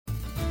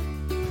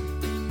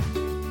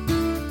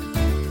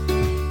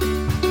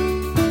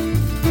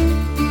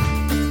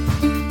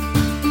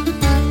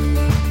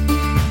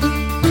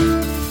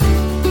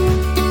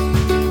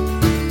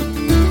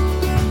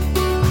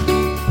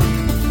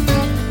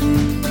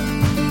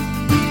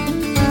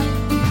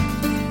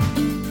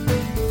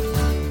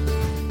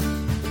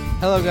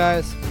Hello,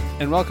 guys,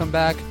 and welcome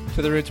back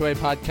to the Roots Way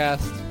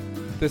podcast.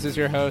 This is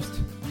your host,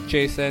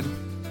 Jason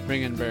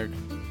Ringenberg.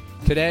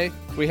 Today,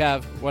 we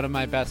have one of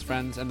my best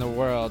friends in the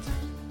world,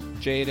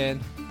 Jaden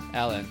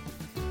Allen.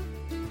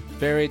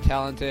 Very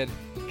talented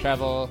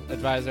travel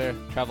advisor,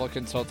 travel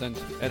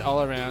consultant, and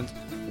all-around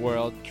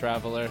world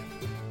traveler.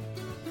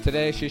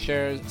 Today, she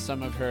shares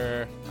some of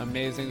her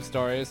amazing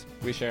stories.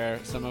 We share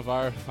some of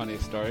our funny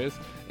stories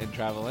in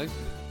traveling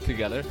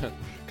together,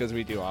 because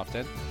we do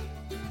often.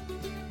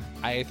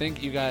 I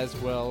think you guys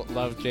will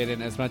love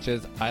Jaden as much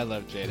as I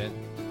love Jaden,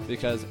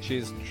 because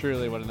she's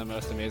truly one of the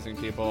most amazing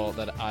people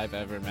that I've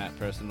ever met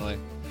personally.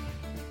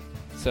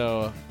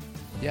 So,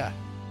 yeah,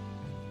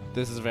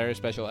 this is a very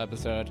special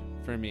episode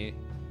for me,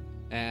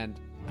 and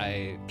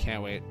I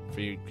can't wait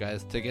for you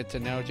guys to get to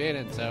know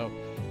Jaden. So,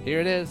 here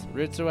it is,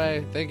 Roots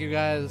Away. Thank you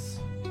guys.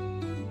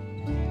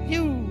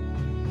 You!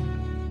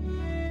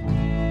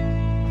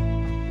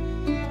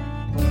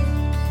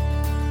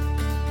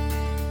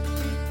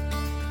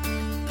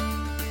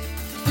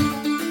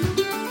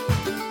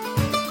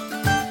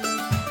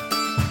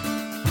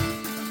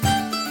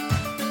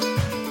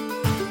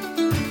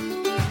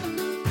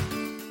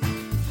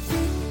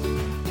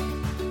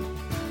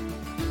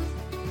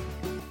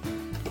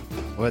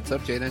 What's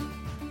up, Jaden?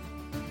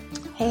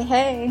 Hey,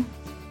 hey.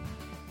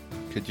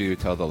 Could you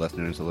tell the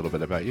listeners a little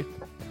bit about you?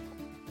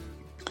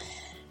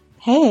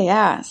 Hey,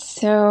 yeah.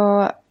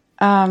 So,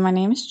 my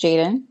name is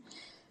Jaden,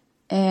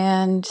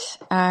 and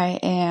I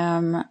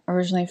am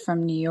originally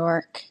from New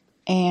York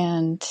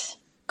and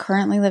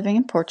currently living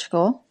in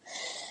Portugal.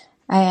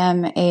 I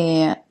am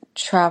a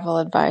travel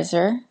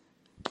advisor.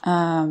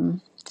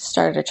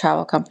 Started a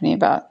travel company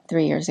about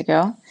 3 years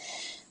ago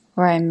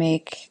where I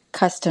make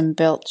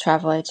custom-built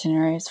travel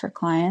itineraries for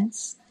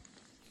clients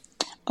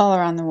all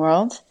around the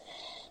world.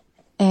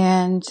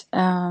 And,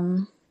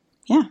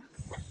 yeah.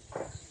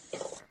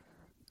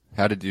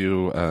 How did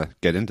you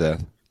get into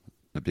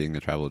being a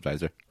travel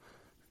advisor?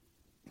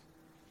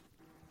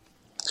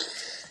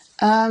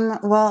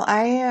 Well,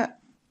 I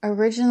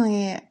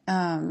originally,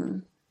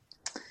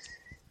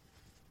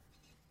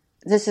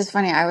 this is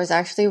funny. I was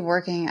actually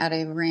working at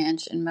a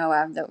ranch in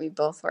Moab that we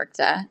both worked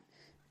at.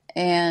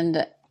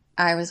 And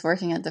I was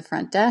working at the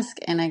front desk,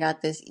 and I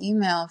got this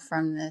email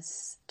from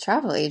this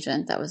travel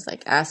agent that was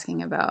like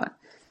asking about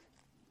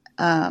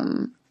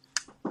a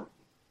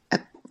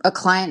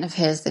client of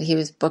his that he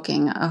was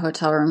booking a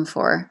hotel room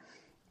for.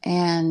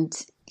 And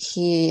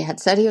he had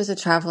said he was a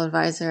travel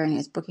advisor and he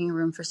was booking a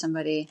room for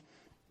somebody,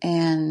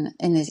 and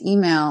in his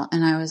email,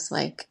 and I was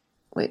like,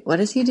 wait, what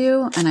does he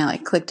do? And I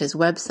like clicked his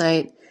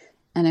website,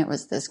 and it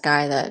was this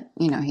guy that,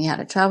 he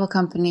had a travel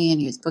company and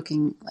he was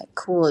booking like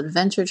cool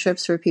adventure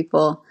trips for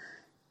people.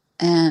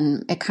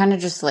 And it kind of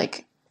just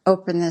like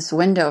opened this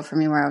window for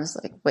me where I was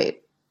like,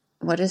 wait,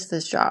 what is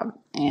this job?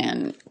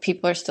 And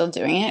people are still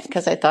doing it,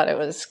 because I thought it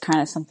was kind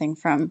of something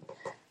from,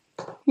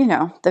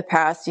 the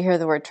past. You hear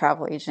the word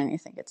travel agent, you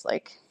think it's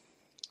like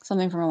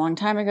something from a long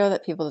time ago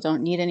that people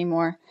don't need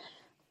anymore.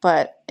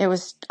 But it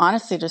was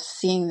honestly just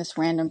seeing this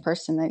random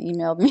person that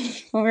emailed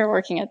me when we were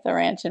working at the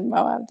ranch in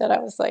Moab that I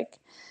was like,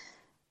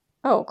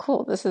 oh,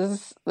 cool. This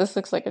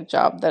looks like a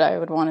job that I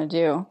would want to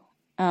do.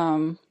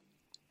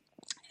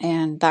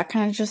 And that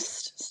kind of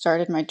just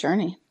started my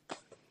journey.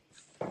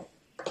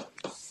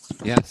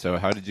 Yeah, so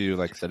how did you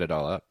set it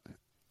all up?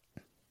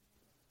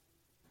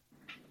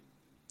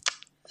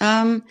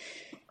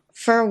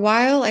 For a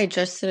while, I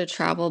just did a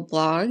travel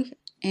blog,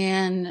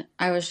 and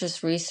I was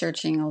just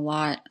researching a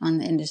lot on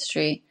the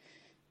industry.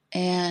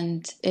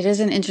 And it is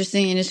an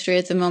interesting industry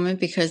at the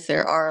moment because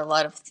there are a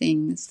lot of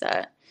things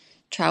that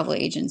travel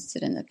agents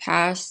did in the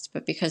past,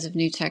 but because of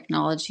new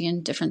technology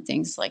and different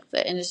things,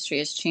 the industry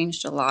has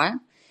changed a lot.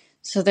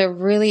 So there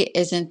really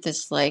isn't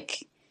this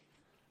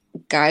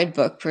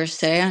guidebook per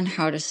se on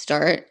how to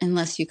start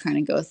unless you kind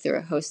of go through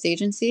a host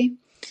agency.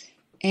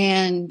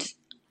 And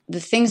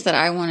the things that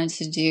I wanted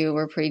to do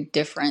were pretty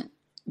different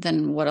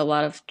than what a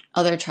lot of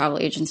other travel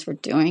agents were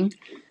doing.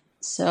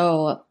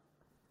 So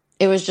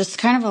it was just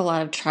kind of a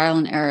lot of trial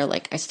and error.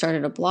 I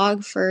started a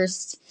blog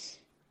first,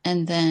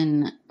 and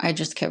then I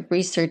just kept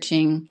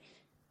researching.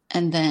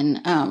 And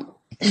then I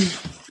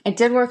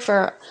did work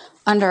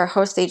under a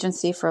host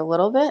agency for a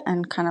little bit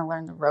and kind of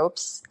learned the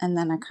ropes. And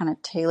then I kind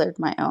of tailored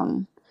my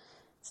own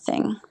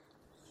thing.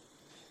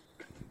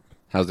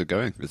 How's it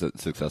going? Is it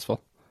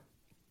successful?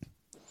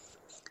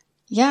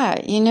 Yeah,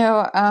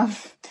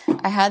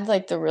 I had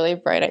the really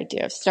bright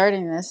idea of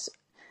starting this,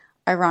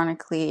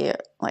 ironically,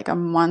 a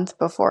month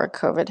before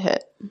COVID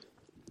hit,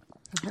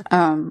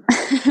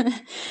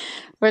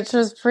 which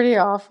was pretty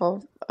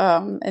awful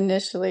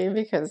initially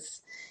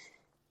because,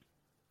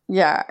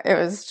 yeah, it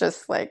was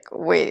just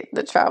wait,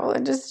 the travel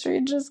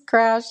industry just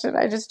crashed, and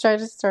I just tried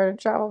to start a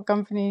travel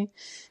company.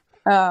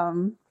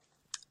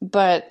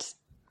 But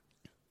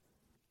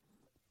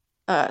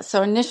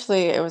so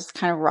initially it was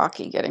kind of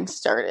rocky getting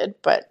started,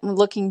 but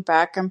looking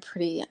back, I'm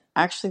pretty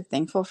actually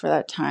thankful for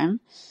that time,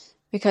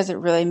 because it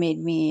really made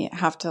me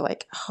have to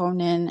hone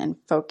in and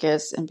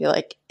focus and be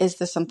is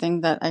this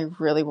something that I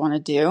really want to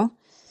do?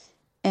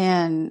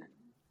 And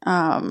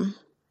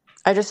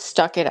I just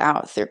stuck it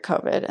out through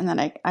COVID, and then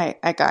I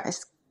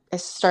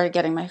started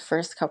getting my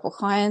first couple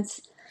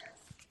clients,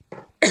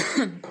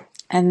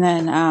 and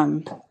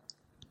then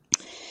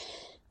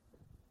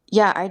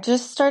yeah, I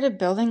just started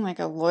building like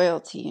a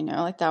loyalty,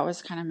 like that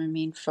was kind of my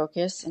main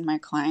focus in my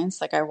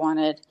clients. Like I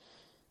wanted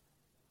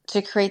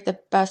to create the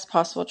best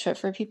possible trip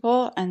for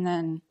people, and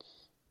then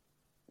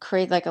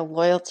create like a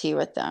loyalty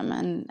with them,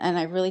 and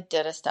I really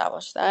did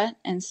establish that.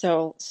 And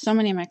so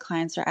many of my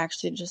clients are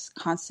actually just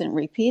constant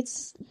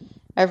repeats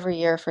every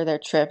year for their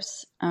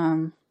trips.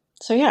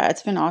 So yeah,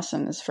 it's been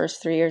awesome this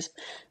first 3 years,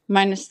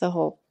 minus the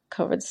whole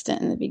COVID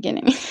stint in the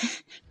beginning.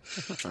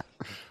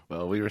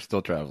 Well, we were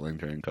still traveling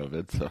during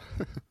COVID, so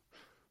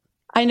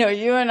I know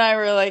you and I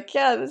were like,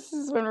 yeah, this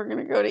is when we're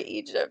going to go to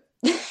Egypt.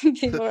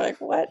 People are like,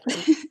 what?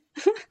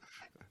 it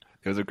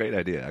was a great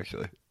idea,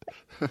 actually.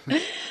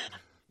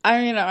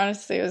 I mean,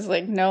 honestly, it was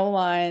like no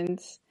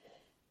lines.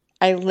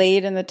 I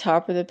laid in the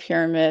top of the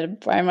pyramid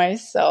by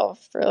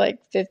myself for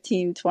like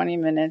 15, 20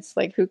 minutes.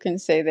 Like, who can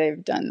say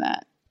they've done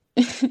that?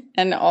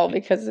 And all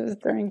because it was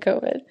during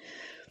COVID.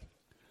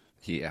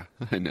 Yeah,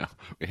 I know.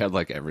 We had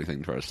like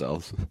everything to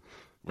ourselves,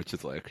 which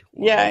is like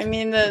Yeah, I wild.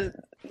 mean the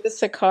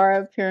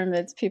Saqqara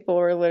pyramids, people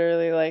were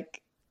literally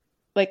like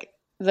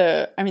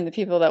the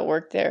people that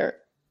worked there,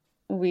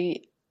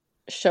 we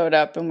showed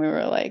up and we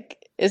were like,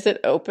 is it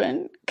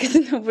open? Because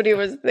nobody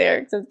was there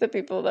except the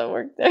people that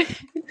worked there.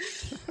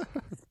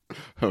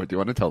 Oh, do you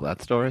want to tell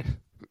that story?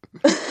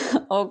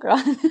 Oh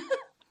God.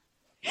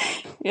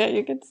 Yeah,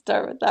 you could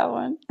start with that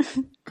one.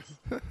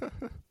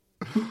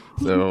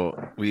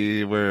 So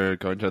we were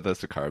going to the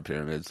Saqqara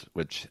pyramids,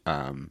 which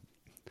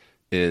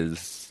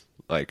is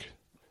like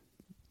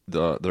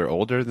they're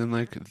older than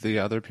like the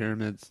other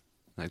pyramids.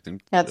 I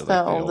think they're That's the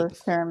like the oldest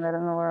oldest. pyramid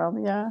in the world,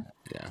 yeah.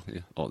 Yeah,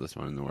 the oldest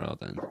one in the world.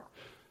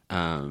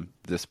 And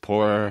this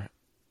poor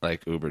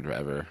like Uber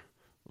driver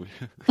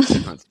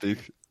did not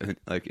speak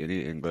like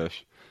any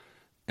English,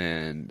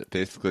 and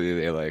basically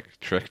they like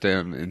tricked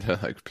him into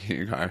like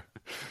being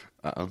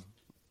um,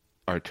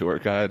 our tour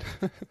guide.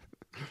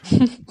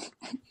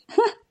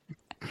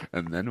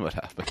 And then what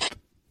happened?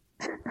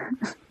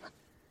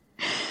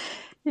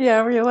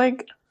 Yeah, we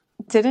like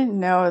didn't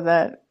know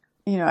that,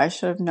 I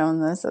should have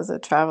known this as a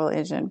travel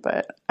agent,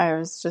 but I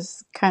was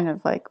just kind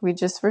of like, we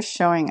just were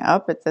showing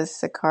up at the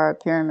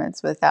Saqqara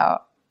pyramids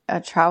without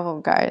a travel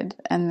guide.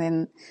 And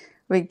then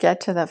we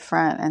get to the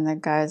front and the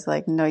guy's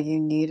like, no, you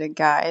need a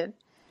guide.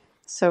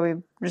 So we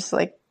just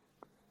like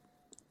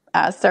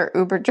asked our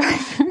Uber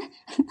driver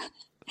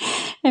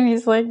and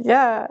he's like,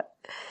 yeah.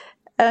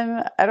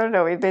 And I don't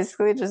know, we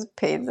basically just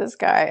paid this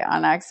guy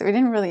on accident. We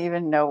didn't really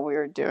even know what we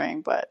were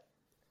doing, but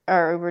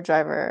our Uber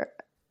driver,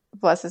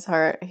 bless his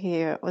heart,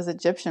 he was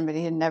Egyptian, but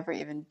he had never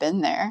even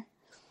been there.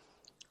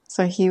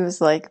 So he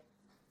was like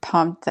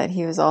pumped that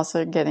he was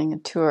also getting a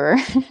tour.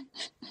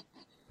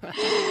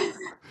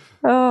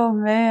 Oh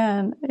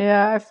man.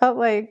 Yeah, I felt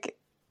like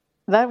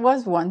that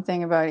was one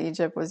thing about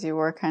Egypt was you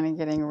were kind of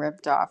getting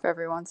ripped off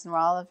every once in a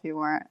while if you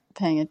weren't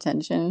paying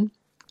attention.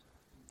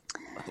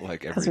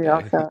 Like Because every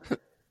we day. also,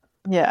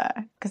 yeah,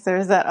 because there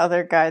was that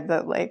other guy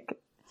that like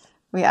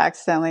we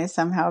accidentally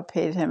somehow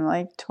paid him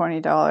like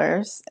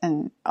 $20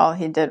 and all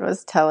he did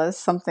was tell us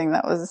something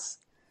that was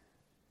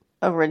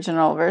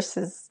original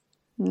versus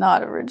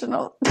not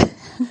original.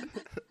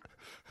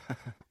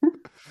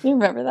 You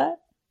remember that?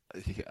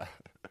 Yeah.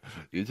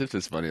 Egypt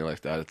is funny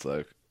like that. It's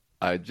like,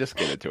 I just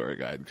get a tour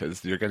guide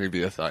because you're going to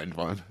be assigned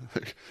one.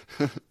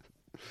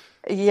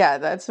 Yeah,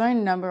 that's my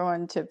number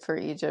one tip for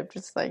Egypt.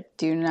 Just like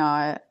do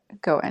not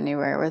go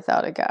anywhere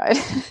without a guide.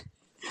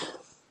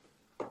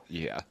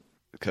 Yeah.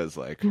 Because,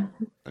 like,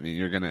 I mean,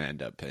 you're going to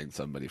end up paying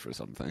somebody for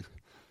something.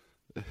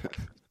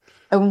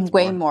 It's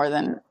Way more, more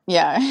than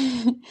yeah.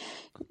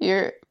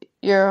 Your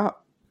your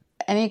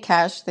any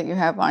cash that you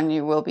have on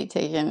you will be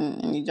taken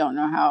and you don't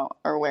know how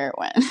or where it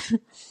went.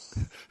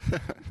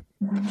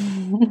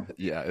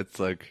 yeah, it's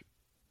like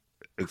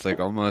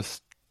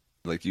almost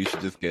like you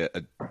should just get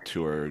a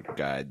tour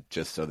guide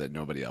just so that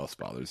nobody else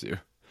bothers you,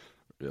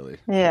 really.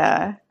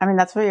 Yeah. I mean,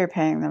 that's what you're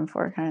paying them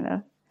for, kind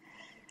of.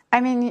 I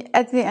mean,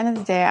 at the end of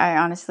the day, I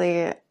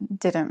honestly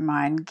didn't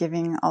mind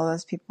giving all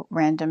those people,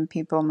 random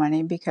people,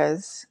 money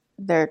because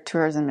their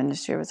tourism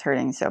industry was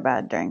hurting so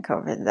bad during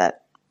COVID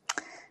that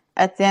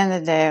at the end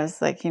of the day, I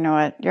was like, you know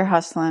what? You're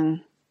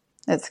hustling.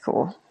 It's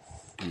cool.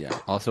 Yeah.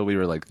 Also, we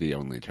were like the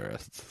only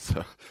tourists,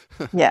 so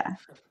Yeah.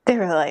 They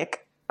were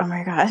like, oh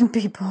my God,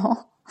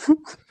 people.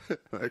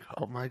 like,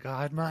 oh my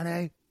God,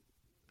 money.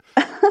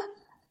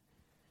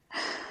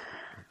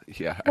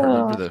 Yeah, I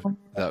remember the Oh.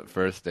 that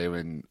first day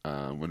when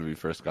we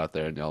first got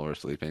there and y'all were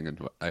sleeping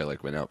and I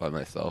like went out by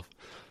myself.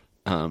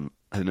 An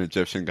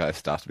Egyptian guy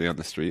stopped me on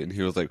the street and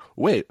he was like,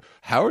 "Wait,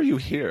 how are you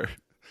here?"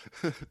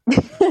 I'm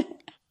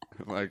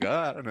like, "Oh,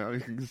 I don't know. You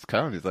can just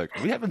come." He's like,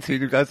 "We haven't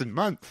seen you guys in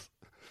months."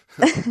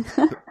 It's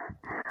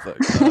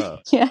like,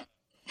 Yeah. oh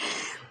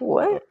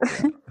What?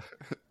 yeah.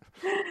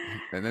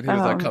 And then he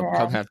was Oh like, come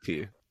man. have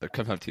tea. Like,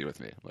 come have tea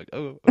with me." I'm like,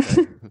 "Oh,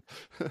 okay."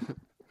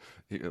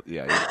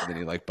 Yeah. Then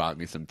he like bought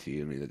me some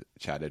tea and we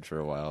chatted for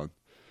a while.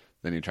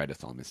 Then he tried to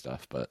sell me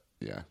stuff, but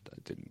yeah, I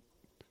didn't.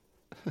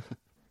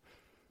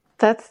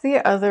 That's the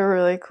other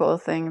really cool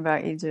thing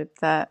about Egypt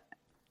that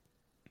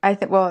I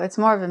think, well, it's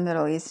more of a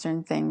Middle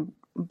Eastern thing,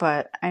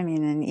 but I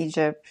mean, in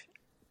Egypt,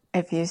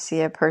 if you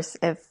see a person,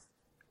 if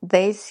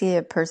they see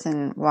a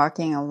person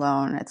walking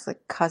alone, it's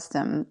like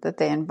custom that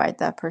they invite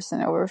that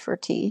person over for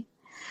tea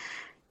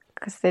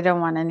because they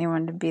don't want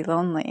anyone to be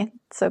lonely.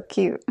 It's so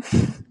cute.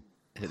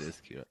 It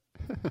is cute.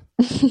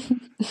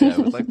 Yeah, it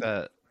was like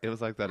that. It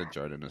was like that in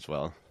Jordan as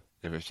well.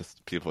 It was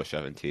just people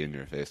shoving tea in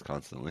your face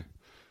constantly.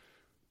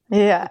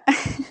 Yeah.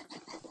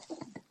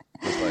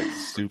 With like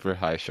super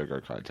high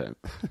sugar content.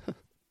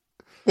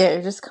 Yeah,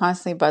 you're just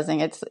constantly buzzing.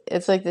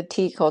 It's like the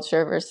tea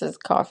culture versus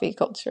coffee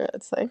culture.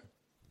 It's like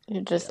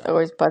you're just Yeah.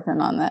 always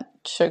buzzing on that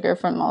sugar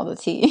from all the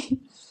tea.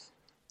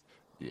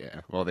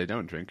 Yeah. Well, they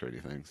don't drink or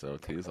anything, so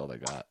tea is all they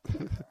got.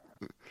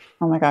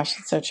 Oh my gosh,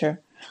 it's so true.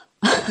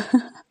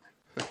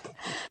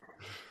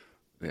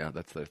 Yeah,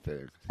 that's their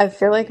thing. I It's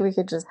feel like really, we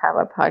could just have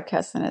a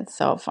podcast in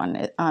itself on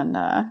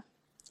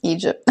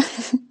Egypt.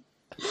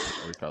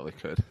 yeah, we probably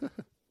could.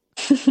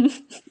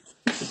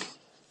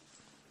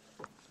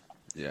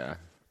 Yeah.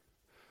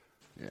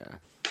 Yeah.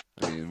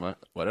 I mean,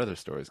 what other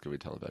stories could we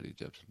tell about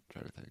Egypt? I'm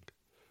trying to think.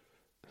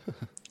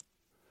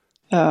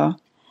 Oh,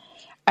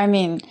 I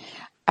mean,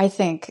 I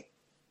think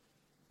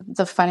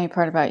the funny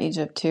part about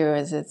Egypt too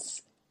is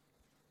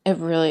it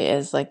really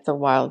is like the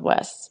Wild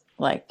West.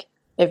 Like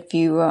if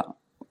you,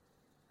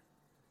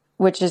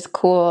 which is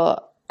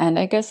cool and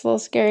I guess a little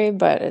scary,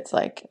 but it's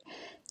like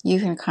you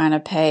can kind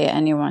of pay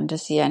anyone to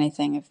see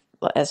anything if,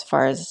 as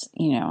far as,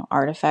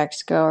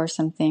 artifacts go or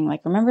something.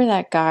 Like remember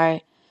that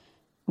guy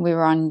we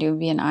were on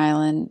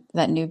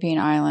that Nubian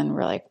island,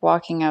 we're like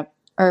walking up,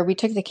 or we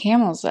took the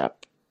camels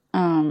up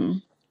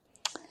to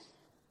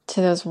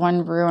those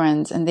one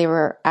ruins, and they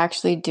were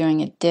actually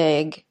doing a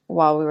dig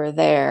while we were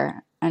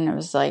there, and it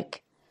was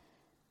like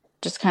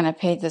just kind of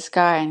paid this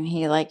guy, and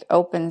he like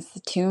opens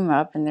the tomb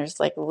up, and there's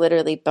like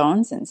literally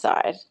bones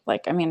inside.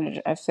 Like, I mean,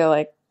 I feel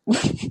like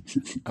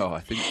Oh,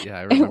 I think, yeah,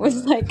 I it remember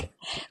was that. like,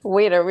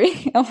 wait, are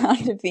we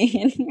allowed to be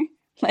in here?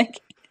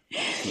 Like,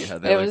 Yeah,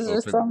 they it like was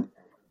just opened. some.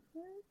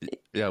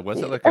 Yeah,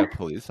 was it like a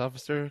police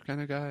officer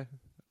kind of guy?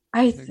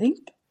 I I think.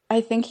 think I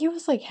think he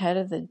was like head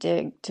of the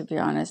dig, to be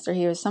honest, or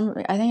he was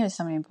somebody. I think he was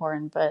somebody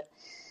important, but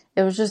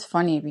it was just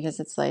funny because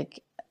it's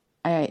like,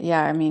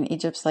 I mean,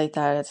 Egypt's like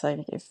that. It's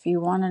like if you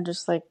want to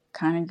just like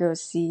kind of go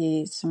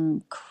see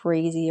some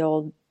crazy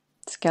old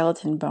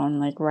skeleton bone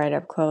like right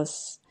up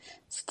close,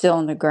 still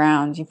in the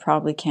ground, you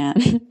probably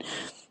can.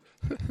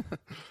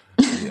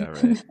 Yeah,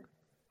 right.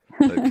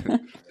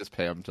 Like, just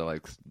pay them to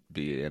like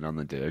be in on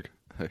the dig.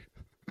 Like,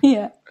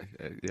 Yeah.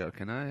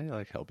 can I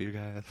like help you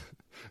guys?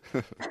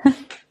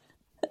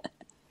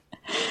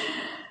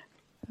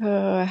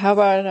 How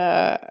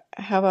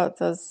about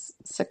those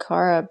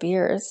Sakara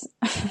beers?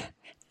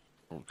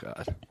 Oh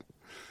God.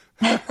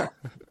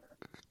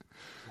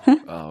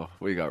 Oh,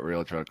 we got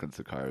real drunk on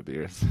Sakara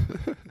beers.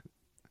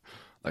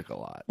 Like a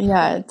lot.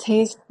 Yeah, it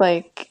tastes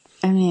like,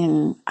 I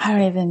mean, I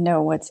don't even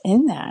know what's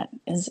in that.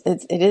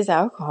 It is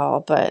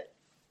alcohol, but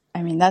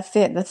I mean that's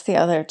the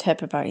other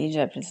tip about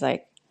Egypt is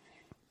like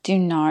do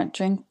not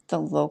drink the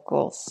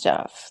local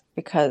stuff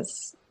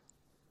because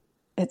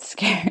it's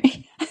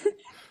scary.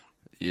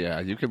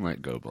 Yeah, you can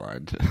like go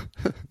blind.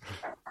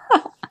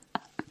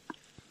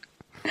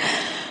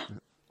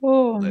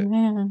 Oh Like,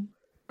 man.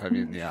 I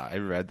mean, yeah, I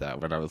read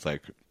that when I was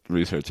like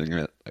researching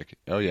it. Like,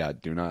 oh yeah,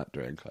 do not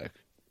drink like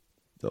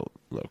the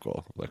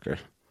local liquor.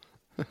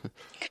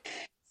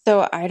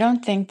 So I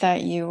don't think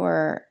that you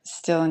were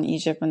still in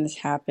Egypt when this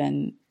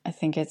happened. I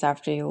think it's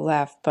after you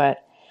left,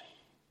 but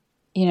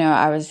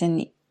I was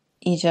in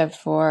Egypt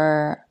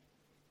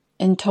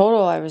in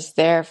total, I was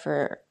there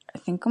for, I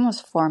think,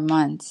 almost 4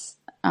 months.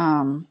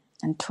 And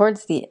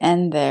towards the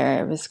end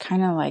there, it was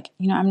kind of like,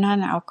 I'm not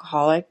an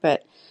alcoholic,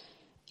 but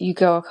you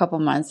go a couple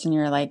months and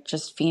you're like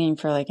just feeding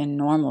for like a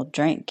normal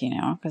drink,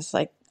 because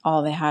like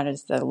all they had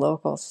is the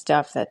local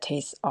stuff that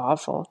tastes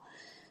awful.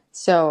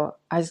 So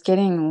I was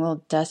getting a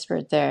little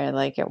desperate there,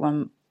 like at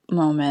one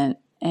moment.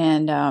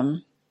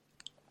 And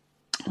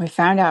we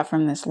found out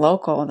from this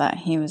local that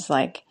he's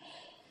like,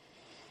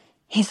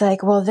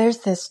 well, there's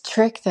this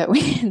trick that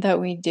we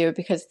that we do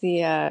because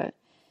the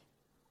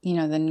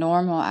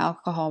normal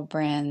alcohol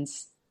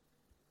brands,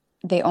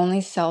 they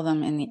only sell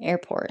them in the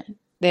airport.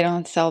 They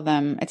don't sell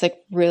them. It's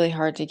like really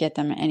hard to get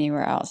them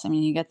anywhere else. I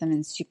mean, you get them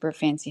in super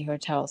fancy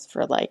hotels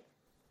for like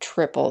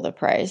triple the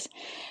price.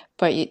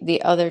 But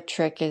the other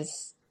trick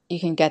is you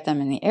can get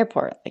them in the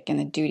airport, like in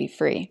the duty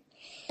free.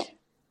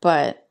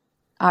 But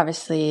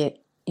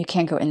obviously, you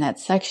can't go in that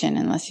section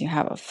unless you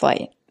have a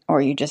flight or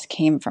you just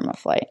came from a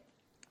flight.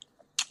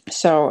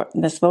 So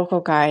this local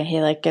guy, he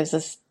like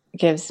gives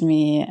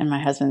me and my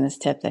husband this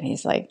tip that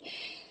he's like,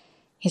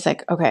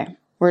 okay,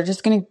 we're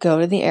just gonna go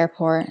to the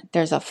airport.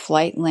 There's a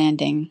flight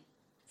landing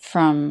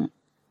from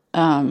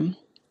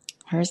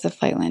where's the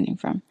flight landing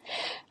from?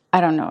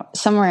 I don't know,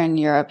 somewhere in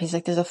Europe. He's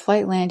like, there's a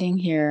flight landing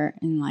here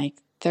in like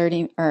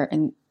 30 or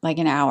in like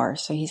an hour.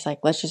 So he's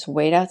like, let's just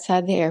wait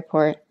outside the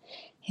airport.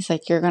 He's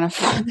like, you're gonna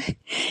find,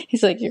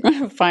 he's like, you're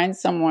gonna find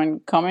someone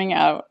coming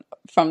out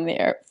from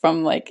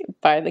from like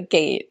by the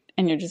gate,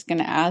 and you're just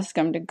gonna ask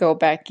them to go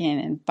back in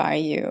and buy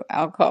you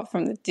alcohol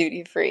from the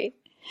duty free.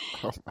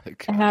 Oh my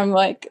And God. I'm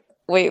like,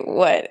 wait,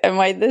 what? Am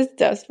I this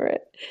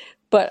desperate?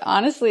 But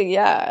honestly,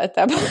 yeah, at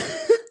that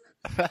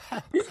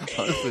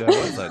Honestly, I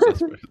was that point,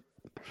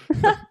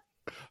 desperate.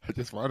 I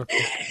just want a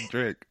fucking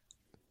drink.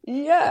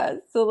 yeah.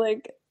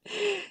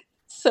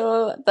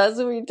 So that's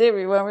what we did.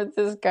 We went with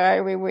this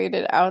guy. We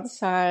waited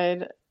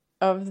outside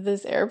of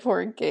this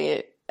airport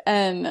gate,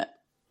 and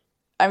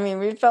I mean,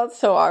 we felt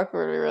so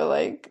awkward. We were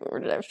like,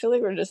 I feel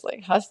like we're just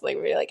like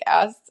hustling. We like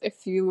asked a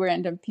few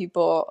random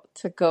people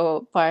to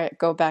go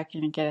back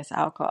in and get us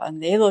alcohol,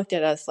 and they looked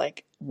at us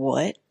like,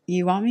 "What?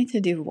 You want me to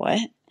do what?"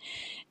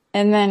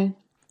 And then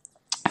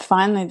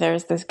finally,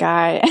 there's this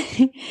guy,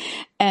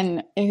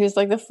 and he was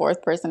like the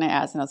fourth person I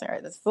asked, and I was like, "All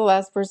right, this is the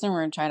last person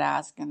we're gonna try to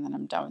ask, and then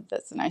I'm done with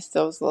this." And I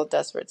still was a little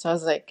desperate, so I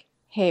was like,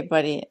 "Hey,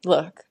 buddy,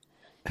 look."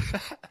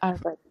 I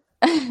was like,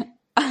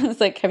 I was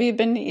like, "Have you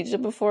been to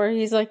Egypt before?"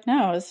 He's like,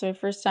 "No, it's my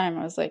first time."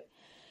 I was like,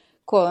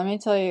 "Cool, let me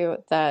tell you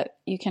that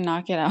you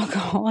cannot get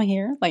alcohol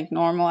here, like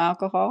normal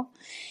alcohol,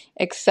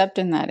 except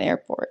in that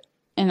airport."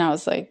 And I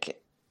was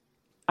like,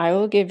 "I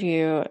will give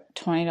you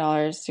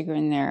 $20 to go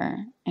in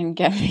there and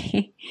get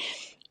me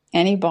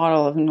any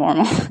bottle of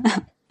normal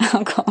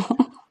alcohol."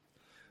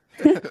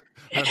 I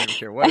don't even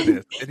care what it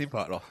is. Any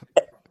bottle.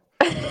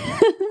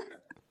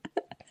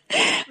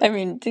 I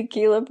mean,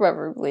 tequila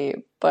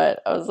preferably,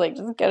 but I was like,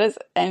 just get us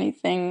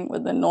anything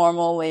with a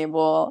normal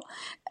label.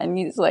 And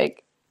he's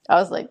like, I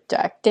was like,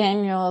 Jack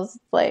Daniels,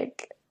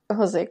 like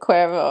Jose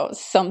Cuervo,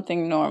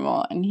 something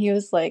normal. And he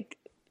was like,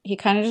 he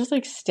kind of just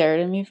like stared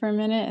at me for a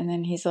minute. And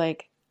then he's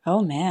like,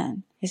 oh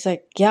man. He's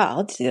like, yeah,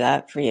 I'll do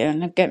that for you.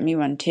 And get me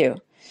one too.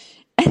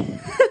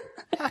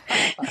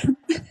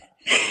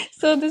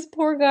 So this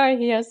poor guy,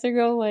 he has to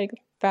go like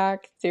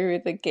back through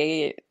the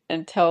gate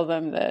and tell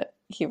them that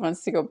he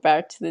wants to go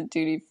back to the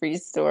duty free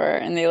store,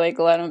 and they like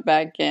let him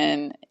back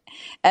in.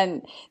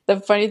 And the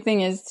funny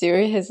thing is too,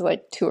 his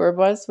like tour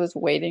bus was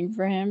waiting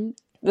for him.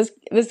 This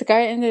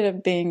guy ended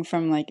up being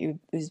from like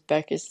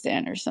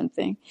Uzbekistan or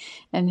something,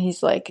 and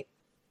he's like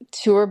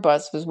tour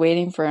bus was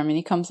waiting for him, and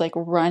he comes like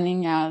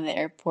running out of the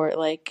airport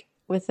like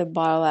with a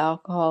bottle of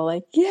alcohol,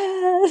 like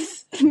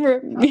yes. Me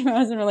and my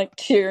husband were like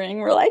cheering.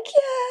 We're like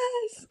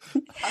yes.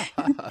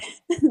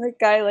 The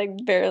guy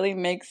like barely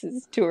makes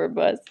his tour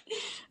bus.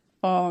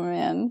 Oh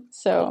man.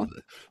 So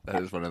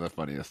That is one of the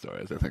funniest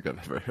stories I think I've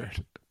ever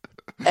heard.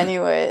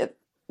 anyway,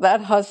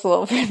 that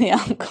hustle for the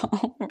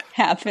alcohol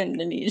happened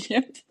in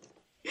Egypt.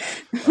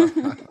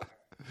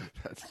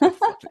 That's so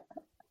funny.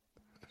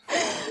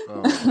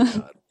 Oh my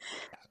God.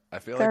 I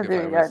feel like Gotta if do I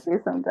what you gotta was,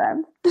 do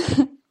sometimes.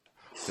 I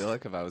feel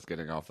like if I was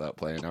getting off that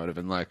plane, I would have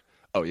been like,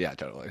 "Oh yeah,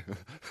 totally."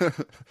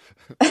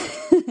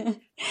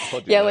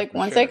 I'll do Yeah, that like for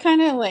once I sure.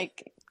 kind of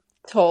like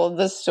told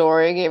the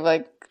story, gave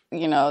like, I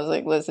was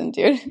like, listen,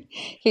 dude.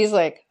 He's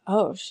like,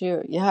 oh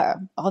shoot, yeah,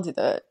 I'll do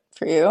that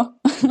for you.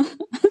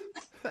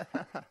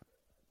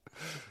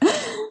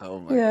 Oh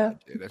my Yeah. God,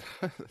 Jaden.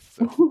 That's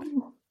so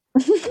funny.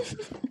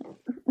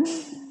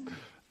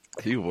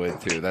 He would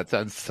too. That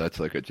sounds such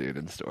like a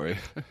Jaden story.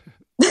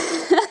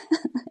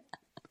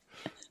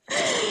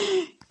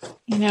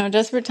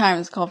 Desperate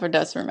times call for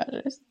desperate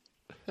measures.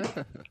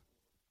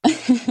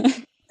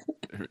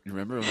 You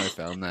remember when I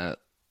found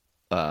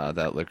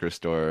that liquor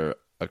store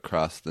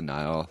across the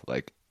Nile,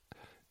 like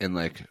in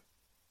like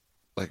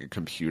a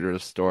computer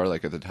store,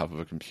 like at the top of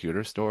a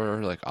computer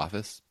store, like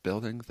office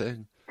building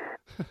thing?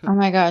 Oh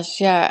my gosh,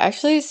 yeah.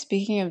 Actually,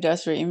 speaking of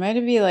desperate, you might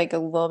be like a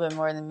little bit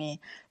more than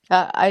me.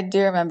 I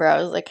do remember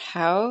I was like,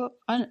 how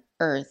on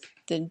earth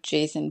did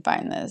Jason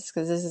find this?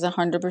 Because this is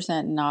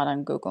 100% not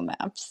on Google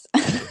Maps.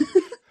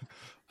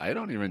 I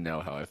don't even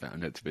know how I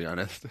found it, to be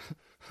honest.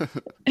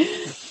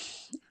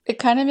 It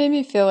kind of made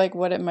me feel like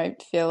what it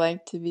might feel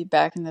like to be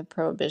back in the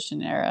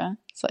Prohibition era.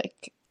 It's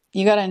like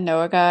you gotta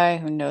know a guy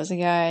who knows a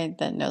guy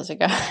that knows a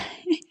guy.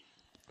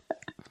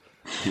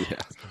 Yeah.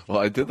 Well,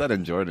 I did that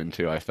in Jordan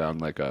too. I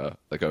found like a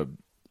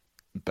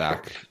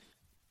back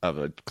of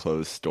a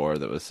closed store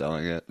that was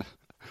selling it.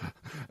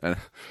 And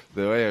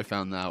the way I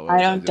found that I was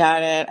I don't just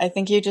doubt it. I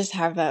think you just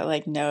have that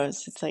like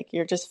nose. It's like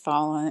you're just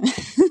following.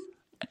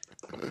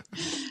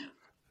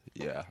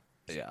 yeah,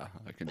 yeah,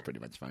 I can pretty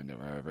much find it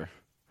wherever.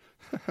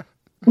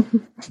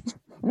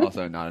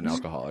 Also not an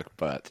alcoholic,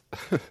 but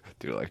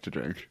do like to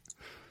drink.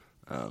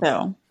 Um,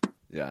 So,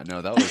 yeah,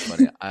 no, that was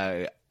funny.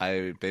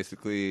 I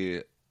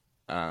basically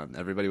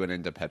everybody went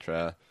into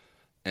Petra,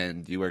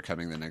 and you were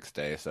coming the next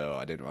day, so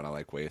I didn't want to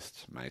like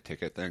waste my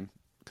ticket thing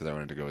because I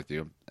wanted to go with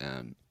you.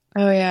 And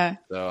oh yeah.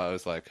 so I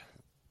was like,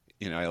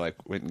 I like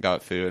went and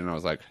got food, and I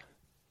was like,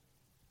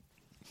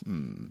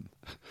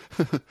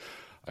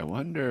 I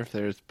wonder if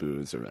there's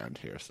booze around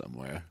here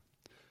somewhere.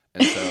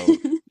 And so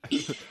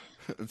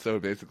and so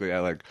basically I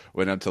like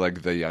went up to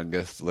like the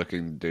youngest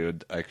looking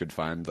dude I could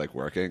find like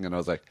working, and I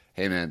was like,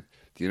 "Hey man,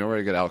 do you know where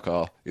to get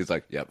alcohol?" He's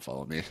like, "Yep,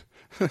 follow me."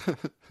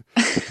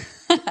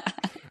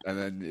 And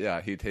then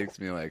yeah, he takes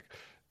me like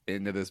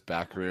into this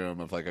back room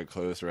of like a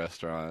closed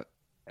restaurant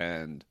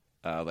and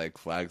like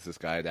flags this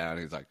guy down.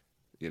 He's like,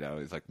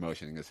 he's like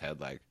motioning his head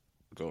like,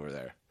 go over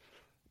there.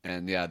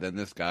 And yeah, then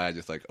this guy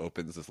just like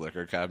opens this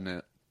liquor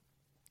cabinet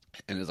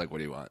and is like, what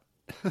do you want?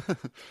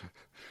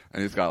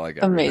 And he's got like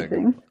everything.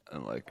 Amazing.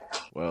 I'm like,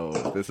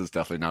 well, this is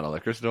definitely not a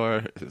liquor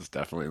store. It's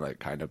definitely like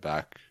kind of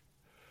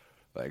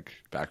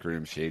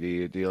backroom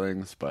shady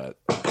dealings, but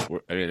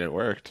I mean, it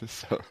worked.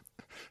 So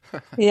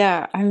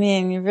Yeah, I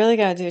mean, you really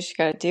gotta do what you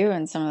gotta do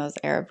in some of those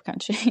Arab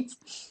countries.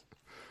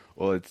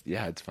 well,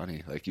 it's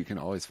funny. Like you can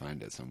always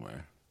find it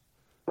somewhere.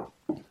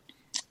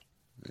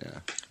 Yeah.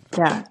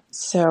 Yeah,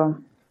 so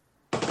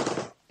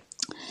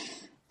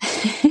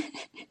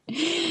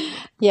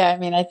yeah, I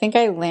mean, I think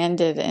I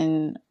landed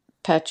in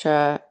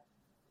Petra,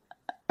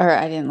 or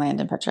I didn't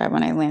land in Petra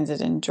when I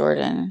landed in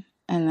Jordan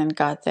and then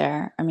got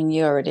there. I mean,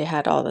 you already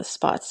had all the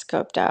spots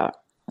scoped out.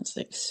 It's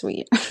like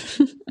sweet.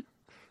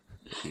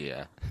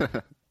 Yeah.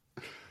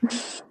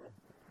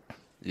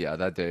 Yeah,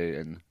 that day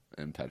in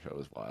Petra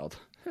was wild.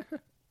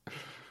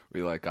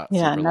 We like got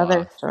Yeah, super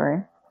another lost.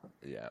 story.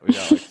 Yeah, we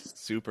got like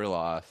super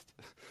lost.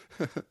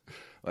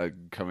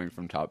 Like coming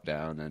from top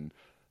down and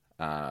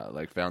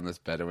like found this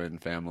Bedouin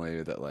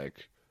family that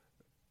like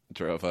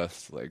drove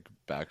us like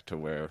back to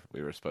where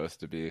we were supposed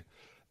to be.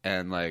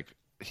 And like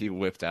he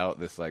whipped out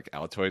this like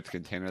Altoids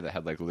container that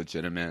had like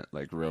legitimate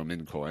like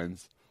Roman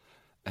coins.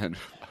 And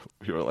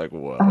we were like,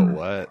 "Whoa,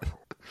 what?"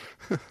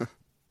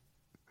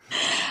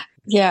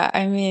 Yeah,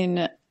 I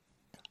mean,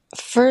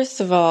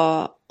 first of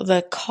all,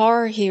 the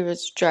car he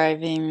was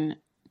driving,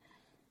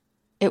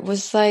 it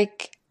was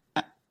like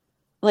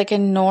a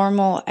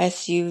normal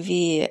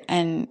SUV,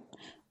 and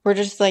we're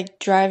just like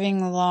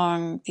driving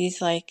along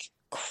these like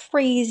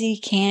crazy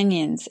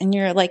canyons, and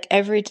you're like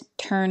every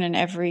turn and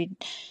every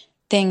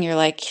thing, you're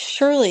like,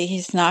 surely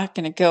he's not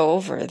going to go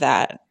over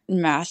that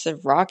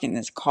massive rock in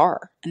this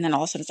car. And then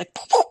all of a sudden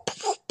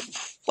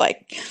it's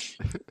like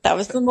that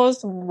was the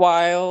most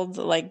wild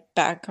like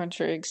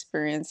backcountry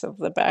experience of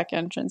the back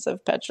entrance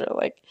of Petra.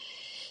 Like,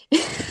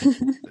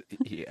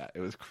 Yeah, it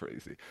was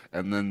crazy.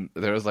 And then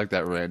there was like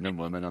that random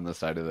woman on the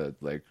side of the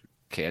like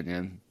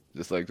canyon,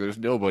 just like there's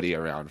nobody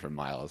around for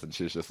miles, and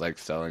she's just like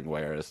selling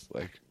wares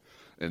like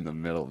in the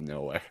middle of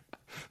nowhere.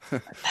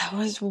 that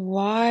was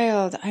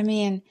wild. I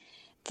mean,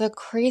 the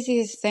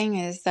craziest thing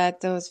is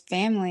that those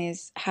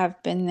families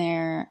have been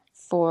there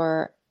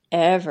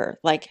forever.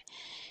 Like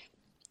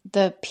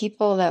the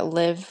people that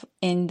live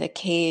in the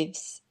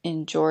caves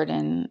in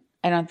Jordan,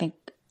 I don't think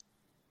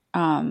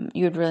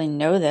you would really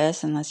know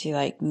this unless you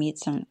like meet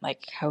some,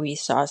 like how we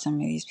saw some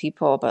of these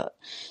people, but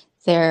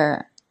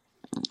their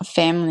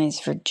families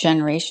for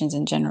generations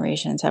and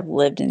generations have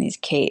lived in these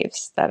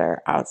caves that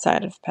are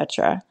outside of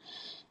Petra,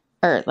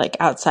 or like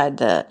outside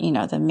the,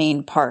 the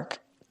main park.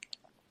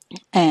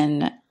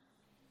 And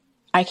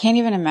I can't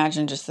even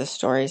imagine just the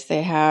stories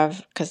they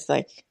have, because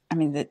like, I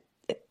mean,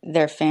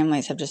 their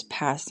families have just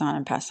passed on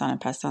and passed on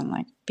and passed on,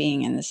 like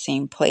being in the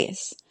same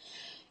place.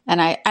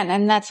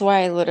 And that's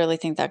why I literally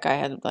think that guy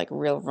had like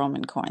real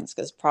Roman coins,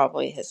 because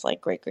probably his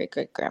like great great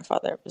great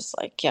grandfather was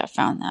like, yeah,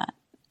 found that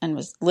and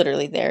was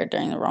literally there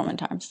during the Roman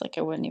times. Like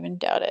I wouldn't even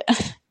doubt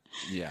it.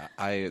 Yeah,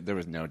 I there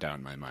was no doubt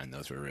in my mind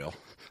those were real.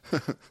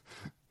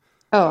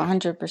 Oh, Like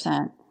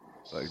 100%.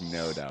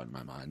 no doubt in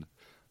my mind.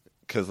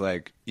 Because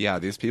like yeah,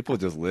 these people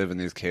just live in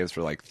these caves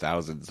for like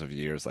thousands of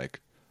years,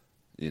 like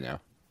you know,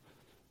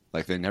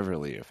 like they never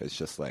leave. It's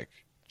just like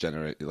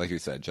like you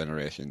said,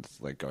 generations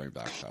like going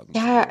back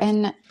thousands of Yeah, years.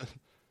 and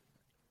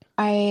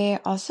I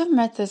also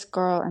met this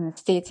girl in the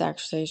States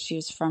actually. She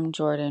was from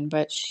Jordan,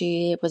 but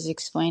she was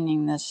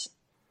explaining this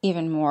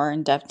even more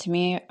in depth to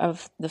me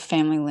of the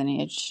family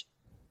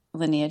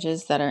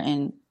lineages that are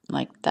in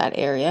like that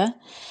area.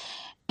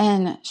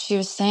 And she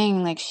was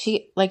saying like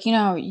like you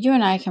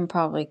and I can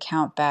probably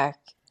count back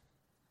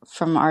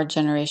from our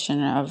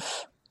generation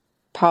of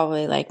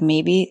probably like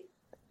maybe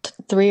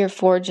three or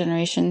four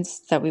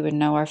generations that we would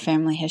know our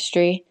family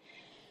history.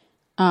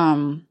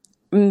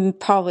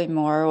 Probably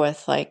more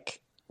with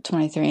like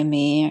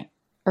 23andMe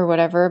or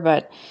whatever,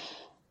 but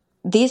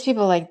these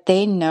people like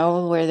they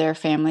know where their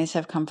families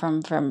have come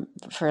from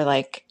for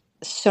like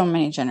so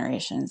many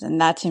generations,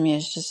 and that to me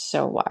is just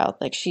so wild.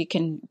 Like she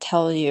can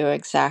tell you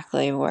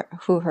exactly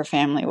who her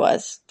family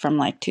was from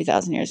like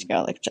 2000 years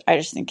ago. Like I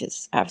just think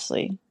it's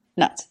absolutely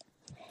nuts.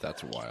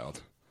 That's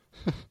wild.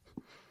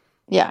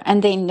 Yeah,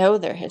 and they know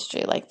their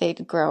history. Like they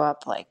grow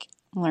up like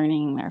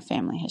learning their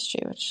family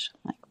history, which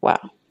like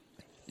wow.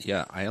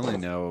 Yeah, I only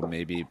know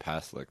maybe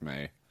past like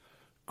my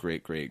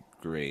great great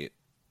great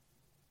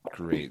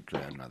great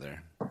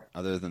grandmother.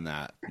 Other than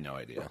that, no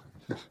idea.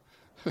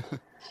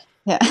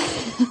 Yeah.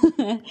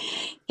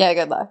 Yeah,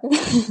 good luck.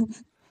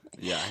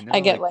 Yeah, I I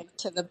know get like like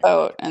to the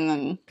boat and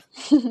then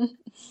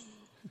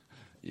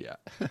yeah.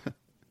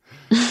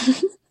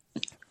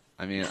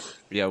 I mean,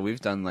 yeah,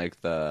 we've done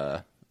like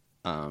the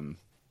um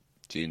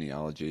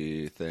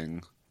genealogy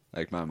thing.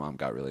 Like my mom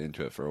got really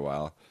into it for a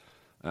while.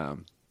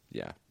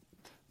 Yeah,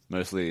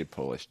 mostly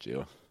Polish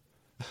Jew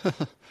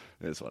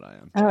is what I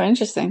am. oh,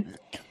 interesting.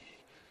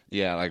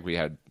 Yeah, like we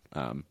had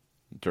um,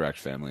 direct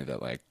family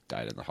that like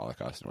died in the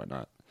Holocaust and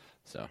whatnot.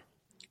 So I'm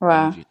a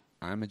Wow. Jew.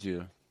 I'm a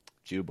Jew,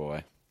 Jew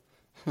boy.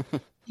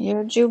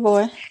 You're a Jew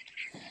boy.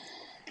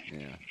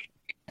 Yeah,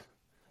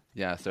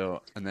 yeah.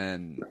 So and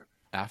then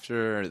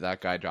after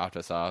that guy dropped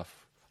us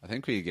off, I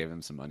think we gave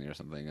him some money or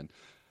something, and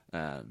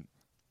um,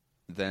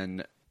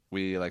 then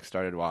we like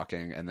started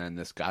walking, and then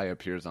this guy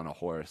appears on a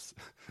horse,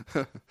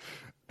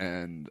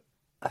 and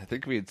I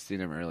think we had seen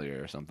him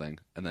earlier or something,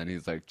 and then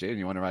he's like, "Jaden,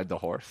 you want to ride the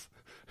horse?"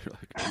 We're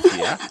like,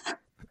 "Yeah."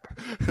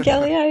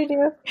 Kelly, how do you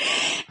do?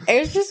 It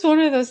was just one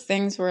of those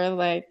things where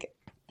like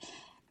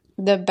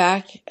the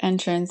back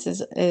entrance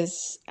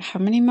is how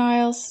many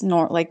miles?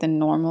 Like the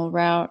normal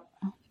route.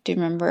 Do you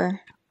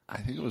remember? I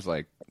think it was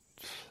like,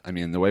 I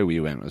mean, the way we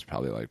went was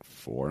probably like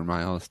 4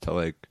 miles to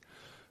like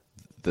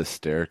the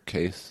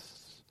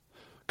staircase,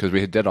 because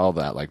we did all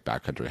that like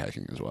backcountry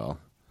hiking as well.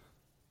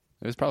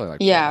 It was probably like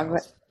four Yeah, but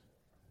miles.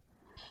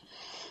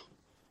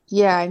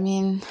 yeah, I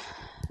mean,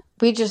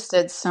 we just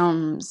did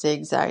some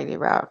zigzaggy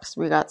routes.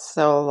 We got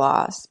so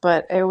lost,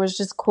 but it was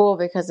just cool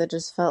because it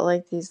just felt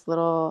like these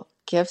little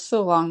gifts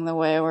along the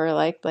way were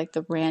like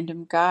the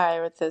random guy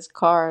with his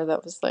car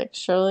that was like,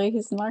 surely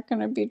he's not going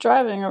to be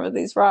driving over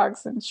these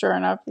rocks. And sure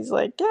enough, he's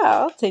like, yeah,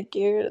 I'll take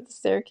you to the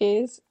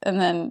staircase. And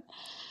then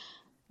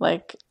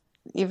like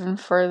even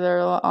further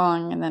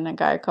along, and then a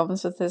guy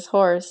comes with his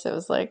horse. It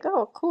was like,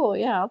 oh, cool.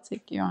 Yeah,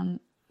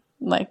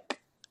 like,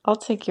 I'll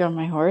take you on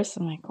my horse.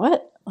 I'm like,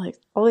 what? Like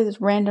all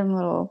these random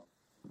little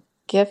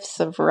gifts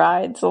of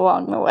rides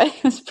along the way.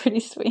 It was pretty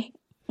sweet.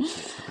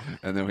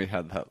 And then we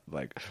had that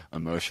like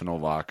emotional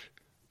walk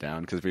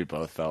down because we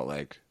both felt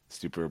like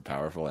super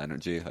powerful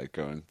energy like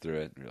going through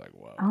it. And we are like,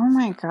 whoa, Oh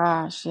my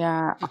gosh,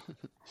 yeah.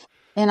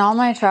 In all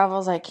my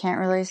travels, I can't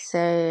really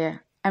say.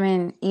 I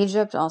mean,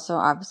 Egypt also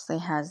obviously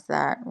has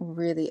that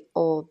really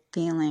old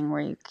feeling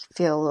where you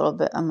feel a little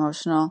bit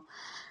emotional,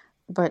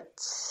 but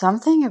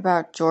something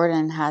about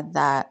Jordan had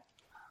that,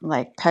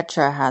 like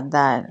Petra had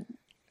that,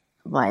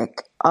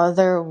 like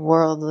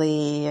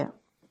otherworldly,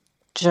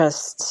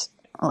 just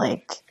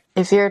like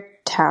if you're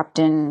tapped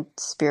in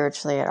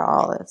spiritually at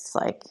all, it's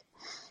like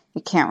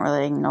you can't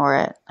really ignore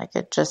it. Like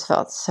it just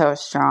felt so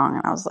strong,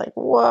 and I was like,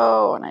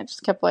 "Whoa!" And I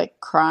just kept like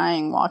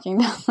crying walking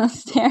down the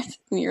stairs.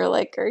 And you were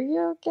like, "Are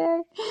you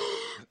okay?"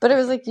 But it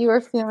was like you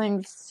were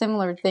feeling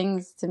similar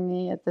things to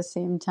me at the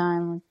same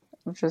time,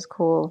 which was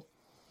cool.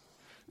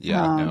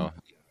 yeah, Um, no,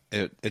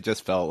 it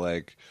just felt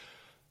like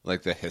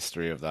the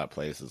history of that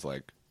place is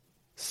like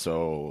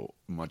so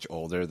much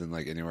older than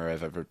like anywhere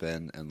I've ever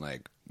been, and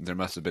like there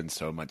must have been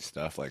so much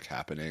stuff like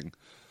happening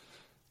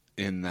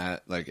in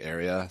that like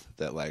area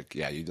that like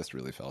yeah, you just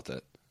really felt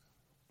it.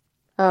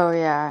 oh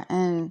yeah,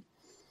 and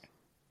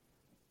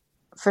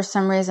for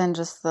some reason,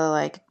 just the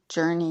like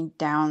journey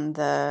down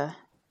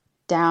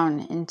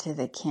into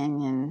the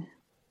canyon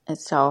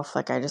itself,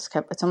 like I just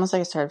kept. It's almost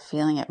like I started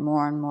feeling it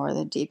more and more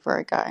the deeper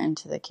I got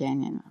into the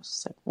canyon. I was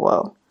just like,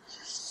 "Whoa!"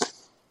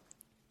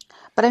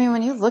 But I mean,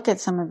 when you look at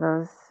some of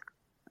those,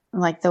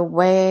 like the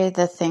way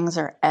the things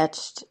are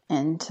etched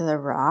into the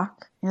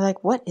rock, you're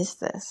like, what is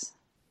this?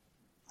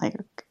 Like,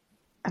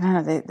 I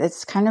don't know.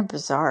 It's kind of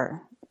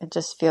bizarre. It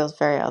just feels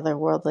very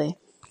otherworldly.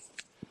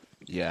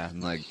 Yeah,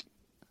 and like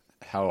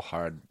how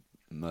hard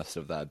must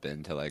have that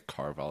been to like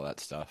carve all that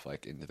stuff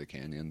like into the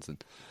canyons,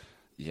 and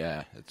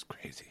yeah, it's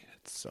crazy.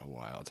 It's so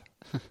wild.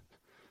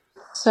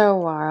 So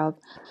wild.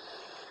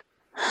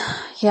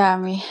 Yeah,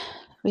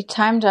 we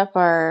timed up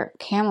our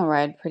camel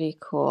ride pretty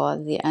cool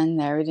at the end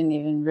there. We didn't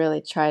even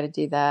really try to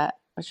do that,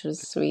 which was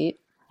sweet.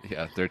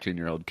 Yeah,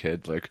 13-year-old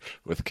kid like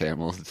with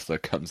camels just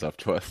like comes up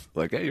to us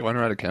like, "Hey, you want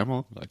to ride a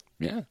camel?" I'm like,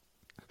 yeah,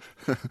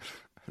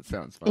 that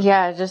sounds fun.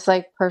 Yeah, it just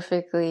like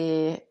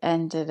perfectly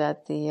ended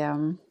at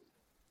the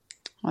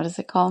what is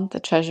it called? The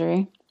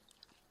treasury.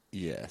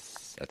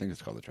 Yes, I think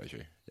it's called the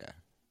treasury. Yeah.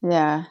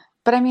 Yeah.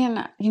 But I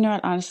mean, you know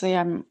what, honestly,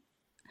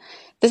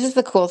 this is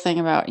the cool thing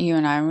about you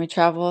and I when we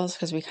travel is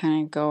because we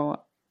kind of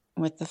go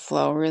with the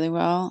flow really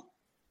well.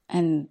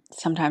 And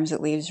sometimes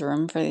it leaves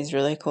room for these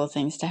really cool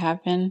things to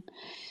happen.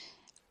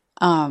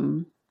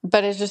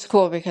 But it's just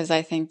cool because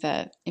I think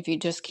that if you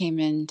just came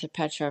into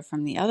Petra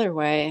from the other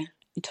way,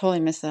 you totally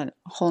miss a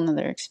whole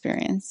nother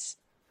experience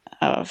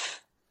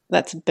of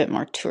that's a bit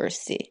more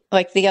touristy.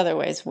 Like the other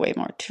way is way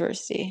more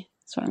touristy.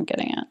 That's what I'm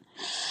getting at.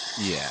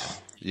 Yeah,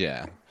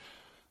 yeah.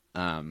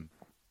 Um,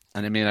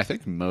 and I mean, I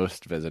think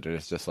most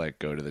visitors just like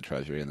go to the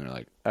treasury and they're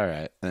like, all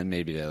right, and then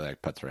maybe they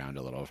like putz around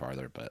a little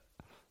farther, but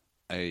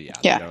yeah, they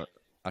Yeah. don't.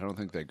 I don't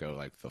think they go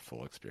like the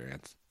full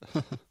experience.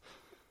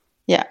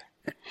 Yeah.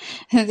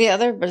 The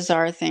other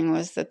bizarre thing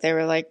was that they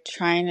were like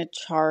trying to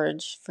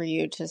charge for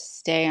you to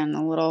stay on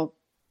a little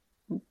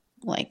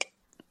like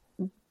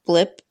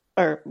blip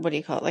or what do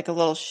you call it? Like a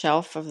little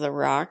shelf of the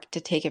rock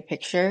to take a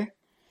picture.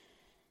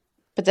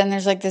 But then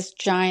there's like this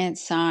giant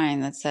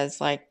sign that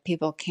says like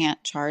people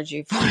can't charge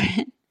you for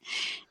it.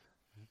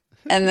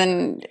 And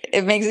then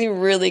it makes you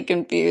really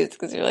confused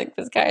because you're like,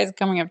 this guy is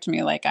coming up to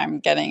me like I'm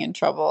getting in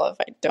trouble if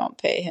I don't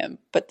pay him.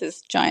 But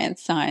this giant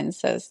sign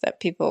says that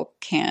people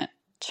can't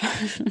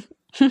charge.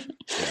 Yeah,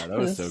 that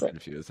was It's so so-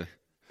 confusing.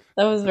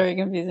 That was very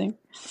confusing.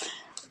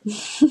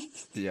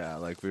 Yeah,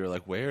 like we were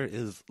like, where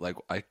is like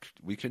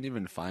we couldn't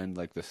even find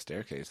like the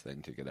staircase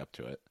thing to get up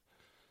to it.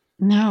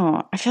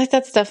 No, I feel like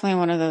that's definitely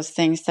one of those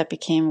things that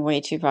became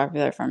way too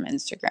popular from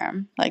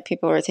Instagram. Like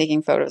people were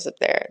taking photos up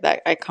there,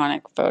 that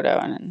iconic photo,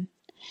 and then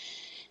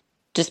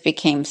just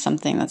became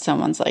something that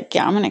someone's like,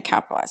 yeah, I'm going to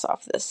capitalize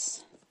off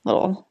this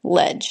little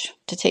ledge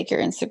to take your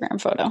Instagram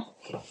photo.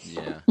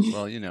 Yeah.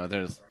 Well,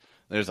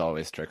 there's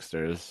always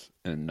tricksters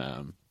in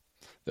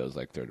those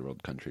like third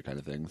world country kind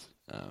of things.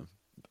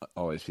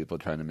 Always people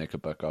trying to make a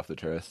buck off the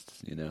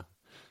tourists.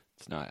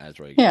 It's not as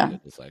Yeah,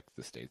 regulated as like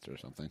the States or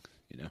something.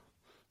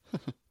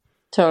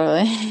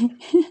 totally.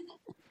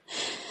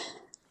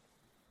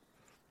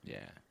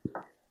 Yeah.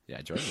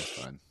 Yeah, Jordan was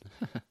fun.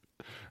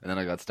 And then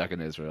I got stuck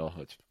in Israel,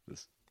 which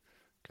was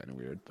kind of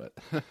weird, but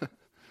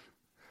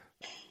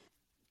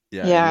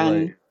yeah, Yeah,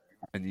 and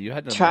and you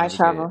had to try navigate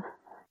travel.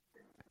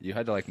 you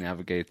had to like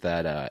navigate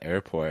that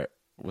airport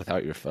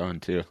without your phone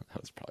too.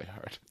 That was probably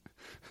hard.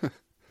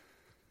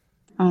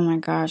 Oh my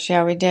gosh.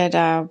 Yeah, we did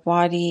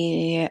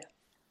Wadi,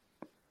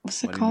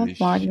 what's it called?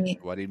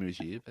 Wadi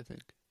Mujib, I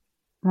think.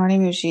 Wadi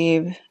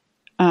Mujib.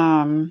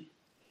 Um,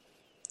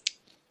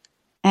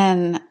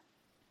 and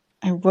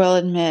I will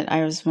admit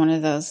I was one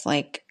of those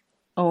like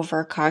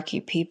over cocky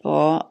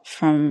people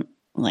from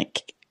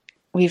like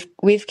we've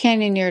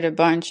canyoneered a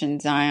bunch in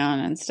Zion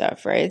and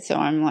stuff, right? So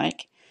I'm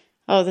like,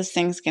 oh, this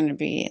thing's gonna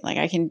be like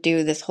I can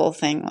do this whole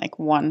thing like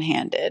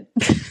one-handed.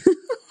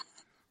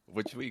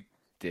 Which we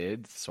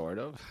did, sort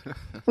of.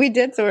 We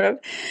did sort of,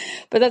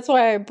 but that's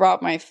why I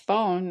brought my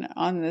phone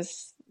on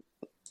this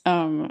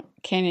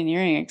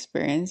canyoneering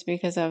experience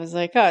because I was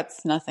like, oh,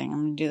 it's nothing.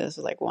 I'm gonna do this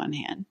with like one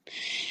hand.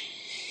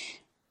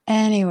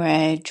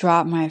 Anyway,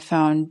 dropped my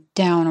phone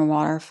down a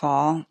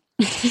waterfall.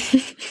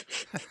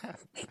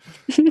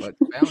 But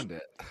found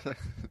it.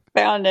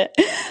 Found it.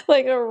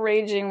 Like a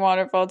raging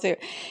waterfall too.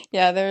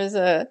 Yeah, there's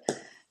a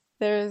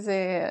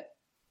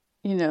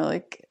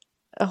like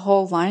a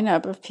whole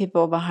lineup of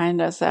people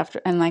behind us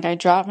after, and like I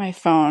dropped my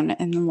phone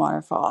in the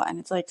waterfall and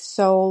it's like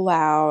so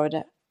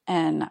loud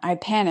and I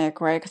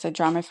panic, right? Because I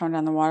dropped my phone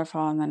down the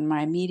waterfall and then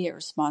my immediate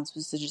response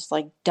was to just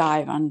like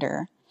dive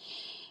under.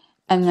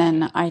 And Which you then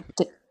did.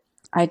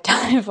 I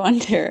dive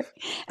under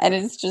and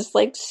it's just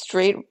like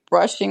straight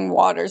rushing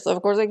water. So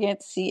of course I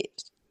can't see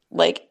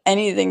like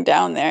anything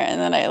down there. And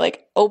then I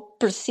like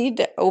proceed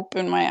to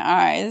open my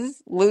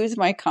eyes, lose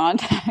my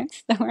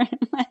contacts that were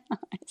in my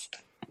eyes.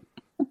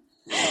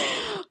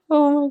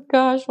 Oh my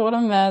gosh, what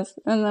a mess.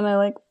 And then I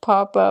like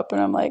pop up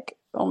and I'm like,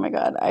 oh my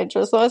God, I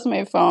just lost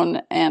my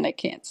phone and I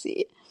can't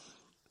see.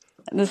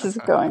 This is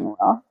going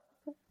well.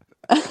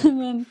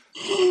 And then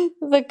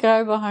the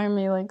guy behind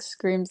me like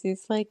screams,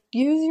 he's like,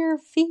 use your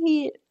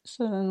feet.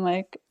 So then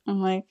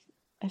I'm like,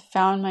 I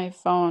found my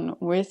phone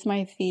with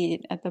my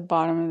feet at the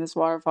bottom of this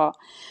waterfall.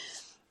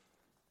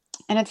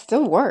 And it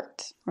still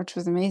worked, which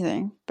was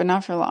amazing, but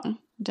not for long.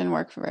 It didn't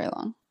work for very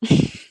long.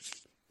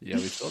 Yeah,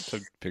 we still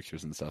took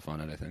pictures and stuff on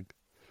it, I think.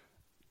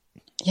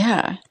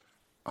 Yeah,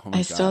 Oh I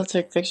my still God.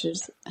 took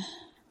pictures.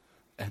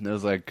 And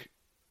there's like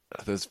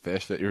those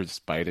fish that you're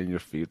just biting your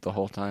feet the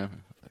whole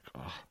time. Like,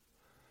 oh.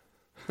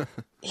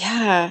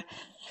 Yeah,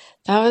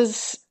 that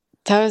was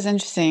that was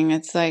interesting.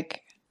 It's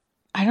like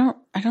I don't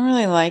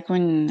really like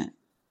when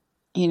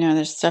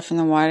there's stuff in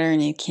the water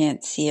and you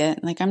can't see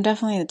it. Like I'm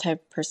definitely the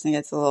type of person that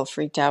gets a little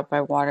freaked out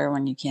by water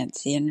when you can't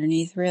see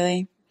underneath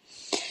really.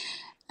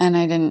 And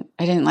I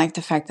didn't like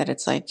the fact that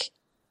it's like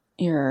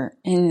you're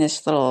in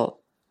this little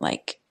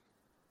like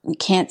you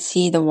can't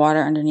see the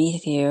water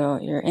underneath you.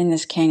 You're in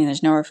this canyon,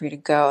 there's nowhere for you to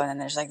go, and then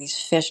there's like these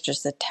fish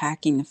just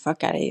attacking the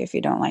fuck out of you if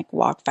you don't like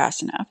walk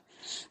fast enough.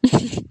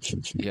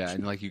 Yeah,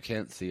 and like you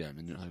can't see them,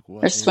 and you're like,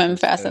 Or what is swim this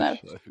fast enough.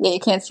 fish? Like, Yeah, you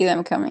can't see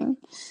them coming.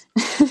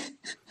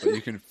 but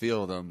you can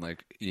feel them,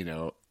 like.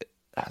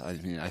 I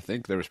mean, I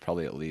think there was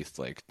probably at least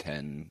like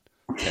 10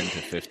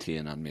 to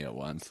 15 on me at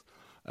once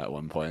at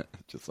one point.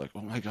 Just like,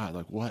 oh my God,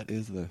 like, what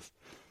is this?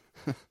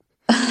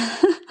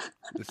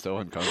 It's so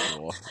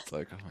uncomfortable. It's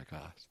like, oh my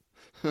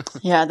gosh.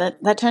 Yeah,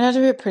 that turned out to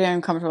be a pretty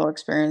uncomfortable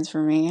experience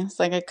for me. It's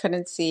like I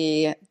couldn't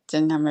see,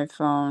 didn't have my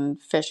phone,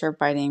 fish are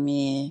biting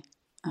me.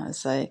 I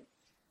was like,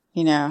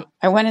 But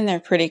I went in there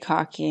pretty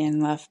cocky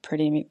and left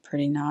pretty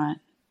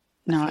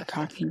not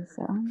cocky.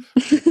 So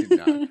pretty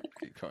not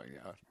keep going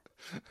out.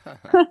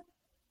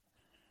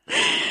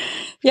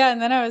 yeah,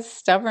 and then I was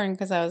stubborn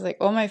because I was like,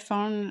 oh, my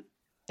phone,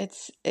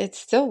 it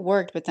still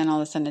worked, but then all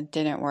of a sudden it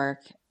didn't work,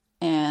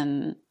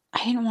 and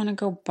I didn't want to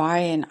go buy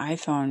an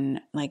iPhone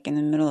like in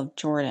the middle of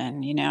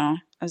Jordan. It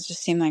was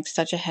just seemed like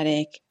such a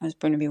headache. It was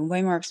going to be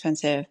way more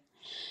expensive.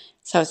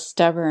 So I was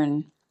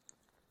stubborn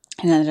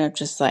and ended up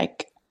just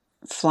like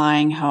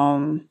flying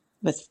home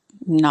with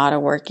not a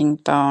working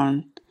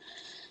phone.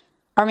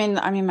 I mean,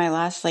 my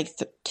last like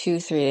 2,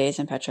 3 days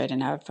in Petra, I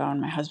didn't have a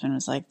phone. My husband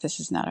was like, "This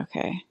is not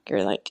okay.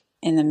 You're like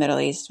in the Middle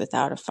East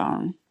without a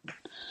phone."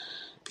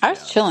 I was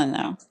Yeah, chilling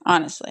though,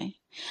 honestly.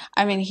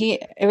 I mean,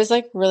 it was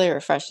like really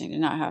refreshing to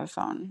not have a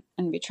phone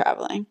and be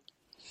traveling.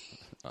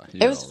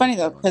 It you're was funny always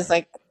though, chilling because there.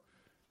 like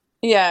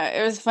Yeah,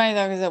 it was funny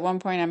though because at one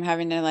point I'm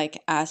having to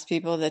like ask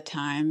people the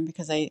time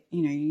because you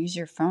use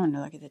your phone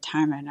to look at the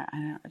time and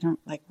I don't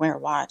like wear a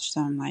watch,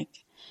 so I'm like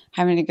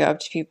having to go up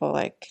to people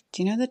like,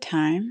 "Do you know the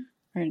time?"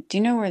 Or "Do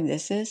you know where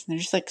this is?" And they're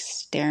just like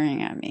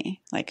staring at me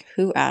like,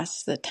 "Who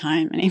asks the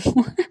time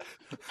anymore?"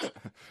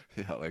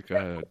 Yeah, like,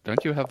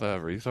 don't you have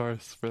a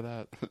resource for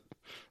that?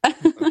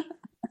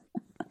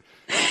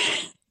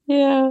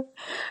 Yeah.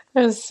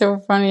 It was so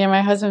funny. And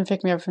my husband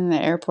picked me up from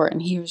the airport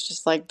and he was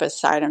just like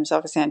beside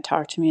himself because he hadn't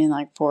talked to me in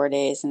like 4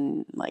 days.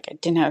 And like I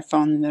didn't have a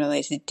phone in the Middle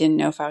East. He didn't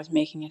know if I was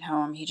making it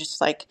home. He just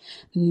like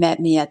met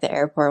me at the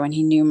airport when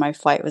he knew my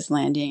flight was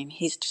landing.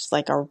 He's just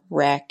like a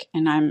wreck.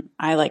 And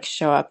I like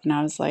show up and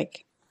I was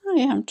like, oh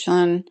yeah, I'm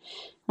chilling.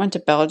 Went to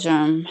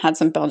Belgium, had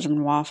some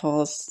Belgian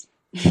waffles,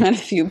 met a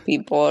few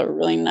people that were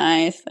really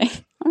nice.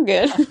 Like, I'm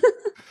good.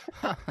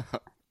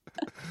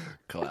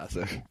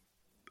 Classic.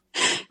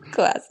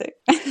 Classic.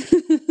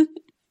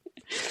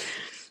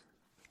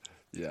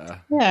 Yeah,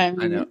 Yeah,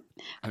 I I know.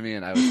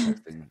 mean, I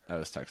mean, I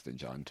was texting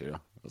John too. I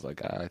was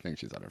like, I think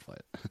she's on her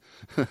flight.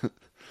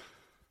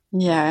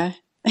 Yeah,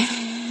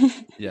 yeah.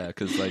 yeah,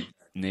 because like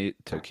Nate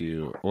took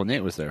you. Well,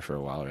 Nate was there for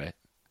a while, right?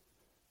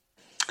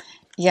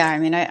 Yeah, I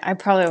mean, I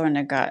probably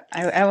wouldn't have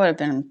I would have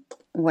been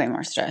way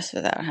more stressed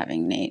without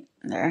having Nate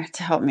there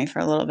to help me for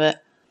a little bit.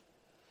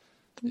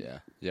 Yeah,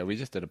 yeah. We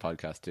just did a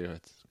podcast too.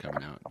 It's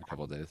coming out in a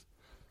couple of days.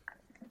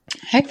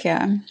 Heck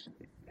yeah.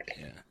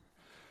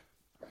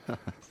 Yeah.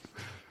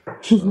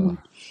 So,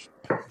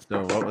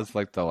 so what was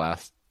like the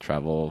last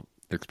travel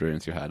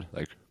experience you had?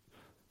 Like,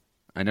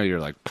 I know you're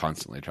like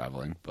constantly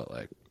traveling, but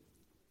like,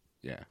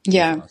 yeah, what was the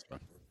Yeah. last one?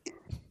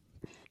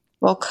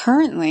 Well,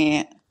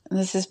 currently,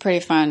 this is pretty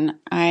fun.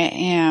 I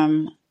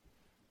am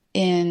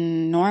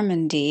in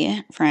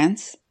Normandy,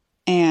 France,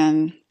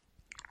 and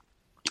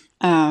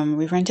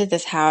we rented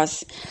this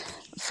house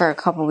for a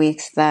couple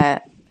weeks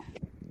that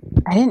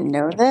I didn't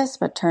know this,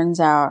 but turns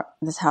out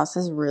this house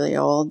is really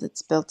old.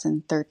 It's built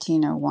in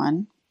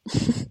 1301.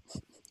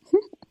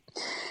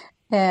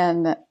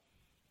 And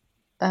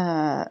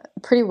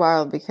pretty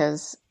wild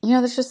because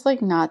there's just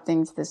like not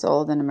things this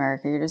old in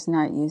America. You're just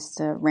not used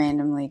to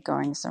randomly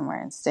going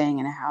somewhere and staying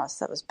in a house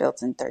that was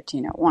built in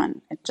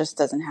 1301. It just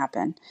doesn't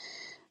happen.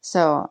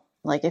 So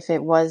like if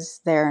it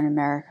was there in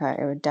America,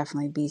 it would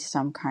definitely be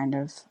some kind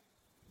of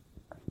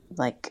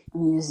like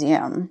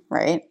museum,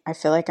 right? I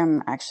feel like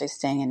I'm actually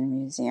staying in a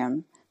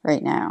museum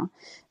right now.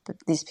 But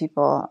these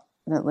people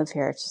that live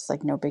here, it's just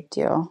like no big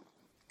deal.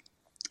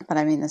 But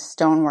I mean, the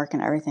stonework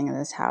and everything in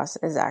this house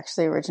is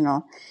actually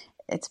original.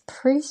 It's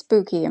pretty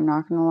spooky, I'm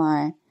not gonna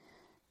lie.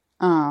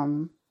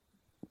 Um,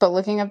 but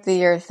looking up the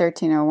year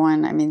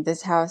 1301, I mean,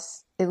 this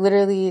house, it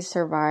literally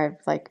survived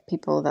like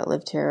people that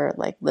lived here,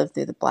 like lived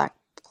through the Black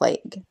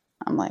Plague.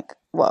 I'm like,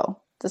 whoa,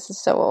 this is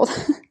so old.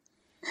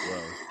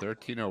 Whoa,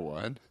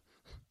 1301?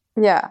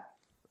 Yeah,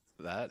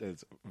 That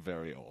is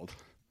very old.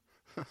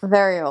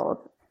 very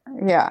old.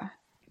 Yeah.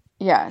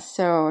 Yeah.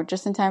 So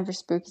just in time for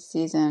spooky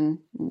season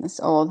in this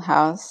old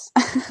house.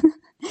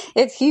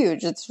 It's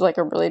huge. It's like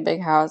a really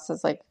big house.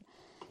 It's like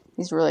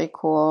these really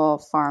cool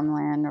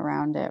farmland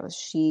around it with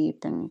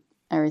sheep and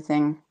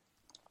everything.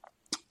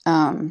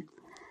 Um,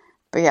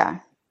 but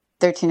yeah,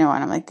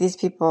 1301. I'm like, these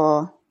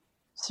people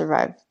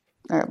survived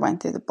or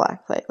went through the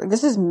Black Plague. Like,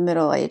 this is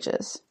Middle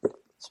Ages.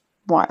 It's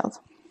wild.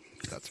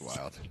 That's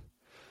wild.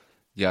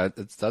 Yeah,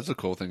 that's the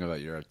cool thing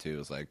about Europe too.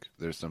 Is like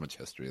there's so much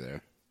history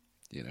there.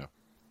 You know,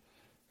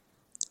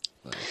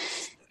 like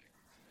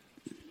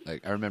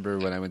like I remember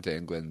when I went to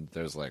England,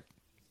 there's like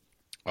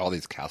all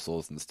these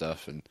castles and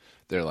stuff, and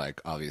they're like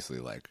obviously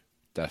like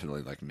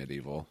definitely like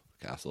medieval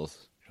castles.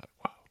 You're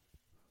like, wow,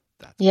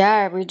 that's cool.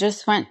 Yeah, we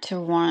just went to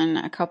one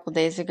a couple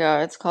days ago.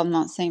 It's called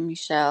Mont Saint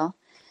Michel,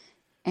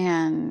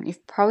 and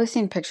you've probably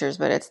seen pictures,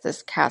 but it's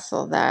this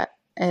castle that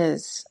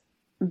is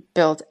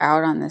built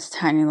out on this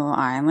tiny little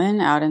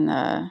island out in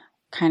the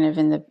kind of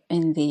in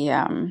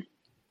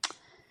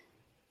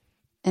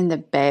the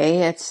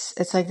bay.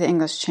 It's like the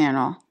English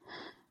Channel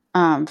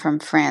from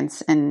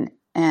France and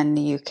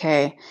the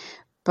UK.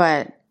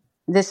 But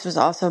this was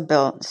also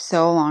built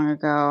so long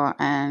ago,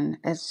 and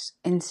it's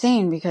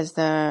insane because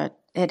the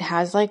it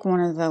has like one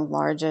of the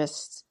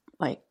largest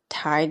like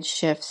tide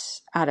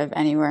shifts out of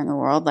anywhere in the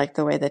world. Like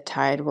the way the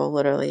tide will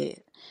literally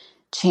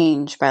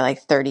change by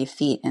like 30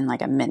 feet in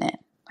like a minute.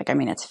 Like I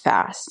mean, it's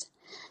fast.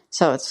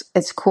 So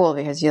it's cool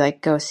because you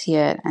like go see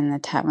it, and the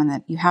tide when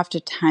the you have to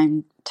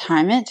time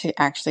it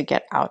to actually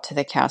get out to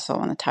the castle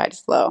when the tide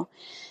is low,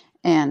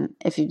 and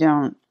if you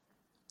don't,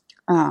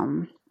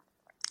 um,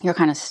 you're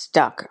kind of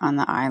stuck on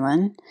the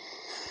island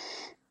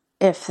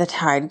if the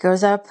tide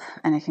goes up,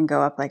 and it can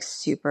go up like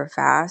super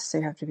fast. So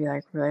you have to be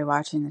like really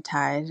watching the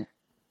tide.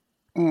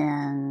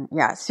 And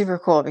yeah, it's super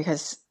cool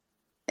because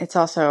it's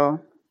also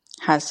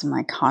has some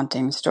like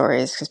haunting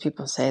stories because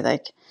people say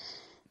like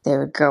they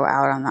would go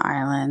out on the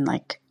island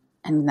like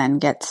and then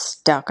get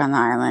stuck on the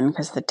island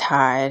because the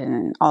tide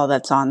and all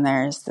that's on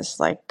there is this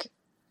like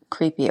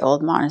creepy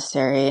old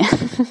monastery.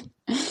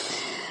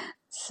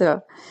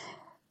 So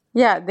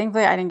yeah,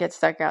 thankfully I didn't get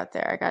stuck out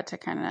there. I got to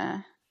kind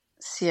of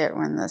see it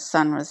when the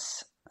sun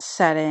was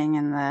setting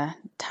and the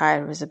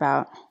tide was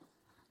about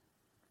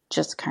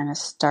just kind of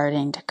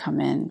starting to come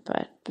in,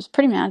 but it was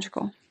pretty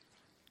magical.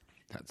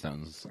 That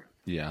sounds,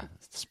 yeah,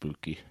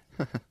 spooky.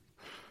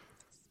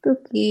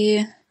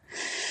 Spooky.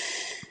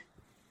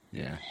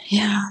 Yeah.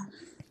 Yeah.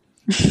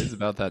 It is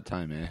about that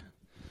time, eh?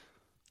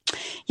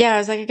 Yeah, I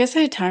was like, I guess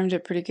I timed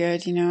it pretty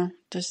good,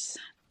 just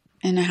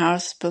in a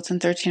house built in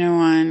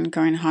 1301,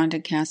 going to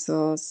haunted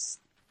castles.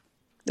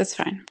 That's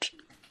fine.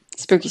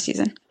 Spooky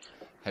season.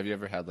 Have you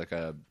ever had like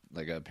a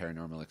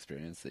paranormal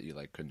experience that you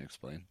like couldn't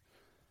explain?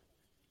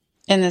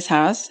 In this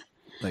house?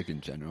 Like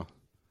in general?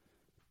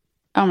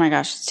 Oh my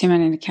gosh, it's too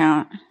many to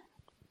count.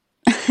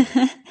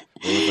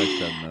 What was like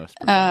the most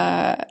profound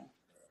one? uh,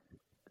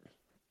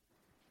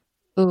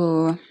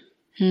 ooh,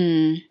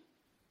 hmm.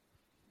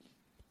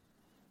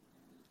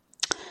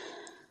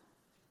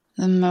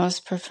 The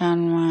most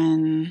profound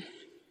one.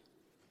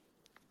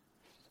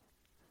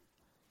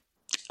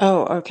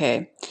 Oh,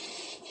 okay.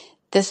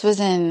 This was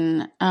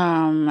in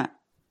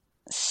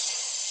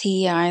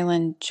Sea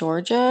Island,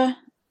 Georgia.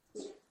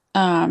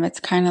 It's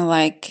kind of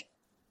like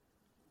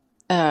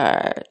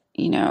uh,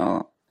 you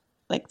know,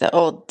 like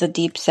the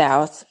deep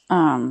south.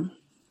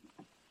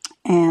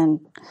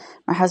 And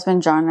my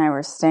husband John and I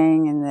were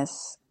staying in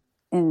this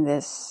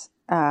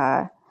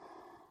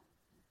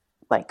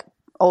like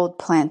old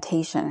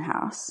plantation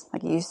house.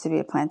 Like it used to be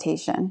a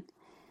plantation.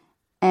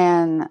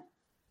 And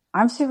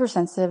I'm super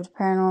sensitive to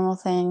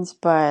paranormal things,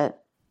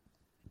 but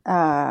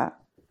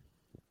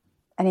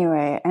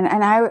anyway, and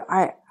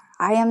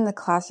I am the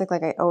classic,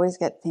 like I always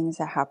get things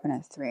that happen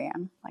at 3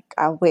 a.m. Like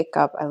I'll wake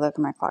up, I look at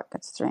my clock,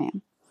 it's 3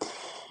 a.m.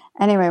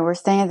 Anyway, we're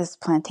staying at this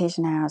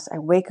plantation house. I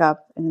wake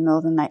up in the middle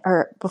of the night,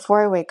 or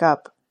before I wake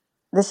up,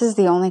 this is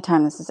the only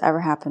time this has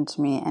ever happened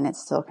to me, and it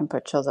still can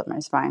put chills up my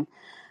spine.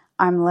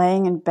 I'm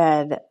laying in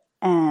bed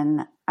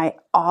and I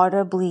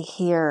audibly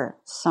hear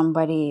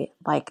somebody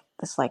like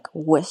this like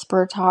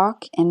whisper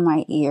talk in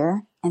my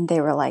ear, and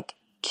they were like,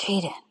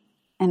 Jaden.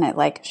 And it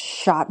like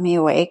shot me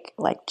awake,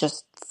 like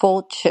just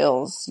full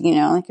chills,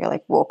 like you're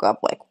like woke up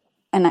like,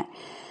 and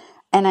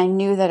I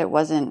knew that it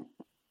wasn't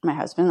my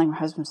husband. Like my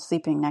husband was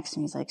sleeping next to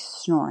me. He's like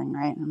snoring,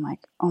 right? And I'm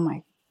like, oh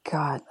my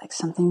God, like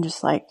something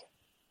just like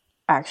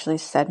actually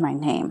said my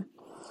name.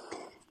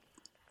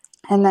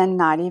 And then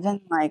not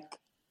even like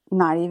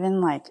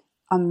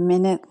a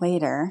minute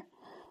later,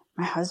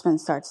 my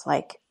husband starts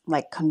like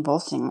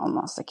convulsing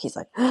almost. Like he's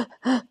like,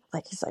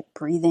 like he's like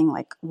breathing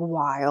like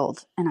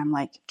wild. And I'm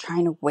like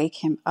trying to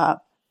wake him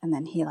up. And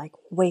then he like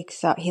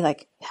wakes up. He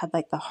like had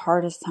like the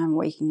hardest time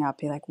waking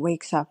up. He like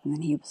wakes up and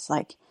then he was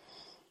like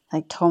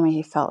told me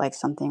he felt like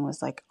something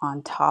was like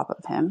on top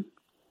of him.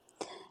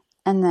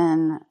 And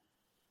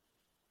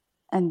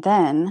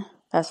then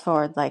fast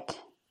forward like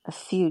a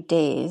few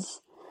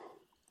days,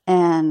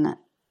 and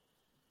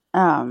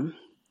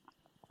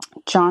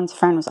John's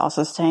friend was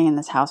also staying in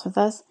this house with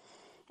us,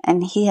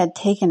 and he had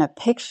taken a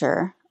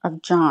picture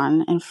of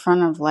John in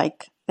front of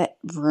like the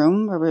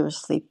room where we were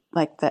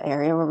like the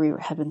area where we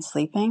had been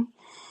sleeping.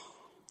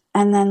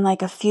 And then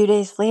like a few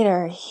days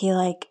later, he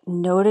like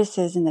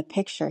notices in the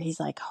picture, he's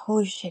like,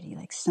 holy shit, he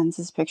like sends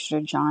this picture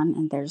to John,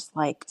 and there's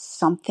like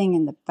something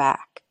in the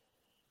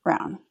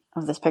background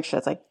of this picture.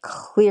 It's like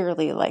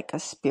clearly like a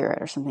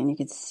spirit or something. You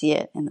could see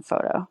it in the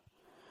photo.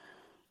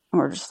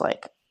 And we're just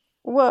like,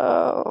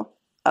 whoa.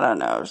 I don't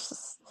know. It's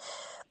just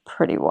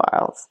pretty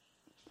wild.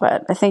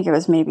 But I think it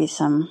was maybe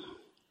some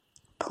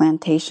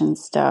plantation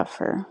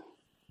stuff, or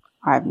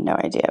I have no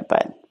idea.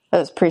 But it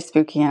was pretty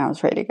spooky and I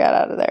was ready to get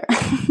out of there.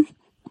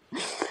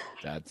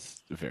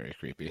 That's very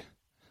creepy.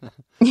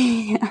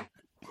 Yeah.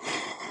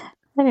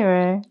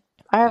 Anyway,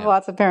 I have Yeah.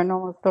 lots of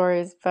paranormal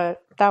stories,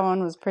 but that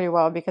one was pretty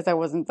wild because I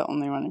wasn't the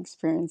only one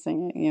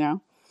experiencing it.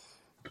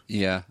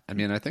 Yeah. I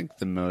mean, I think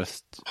the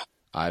most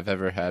I've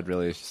ever had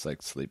really is just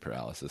like sleep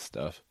paralysis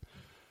stuff,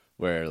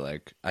 where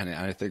like,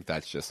 I think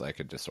that's just like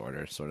a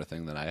disorder sort of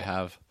thing that I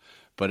have,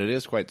 but it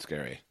is quite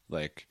scary.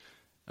 Like,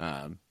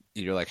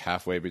 you're like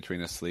halfway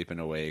between asleep and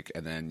awake,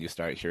 and then you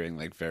start hearing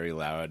like very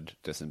loud,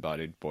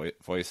 disembodied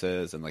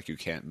voices, and like you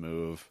can't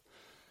move,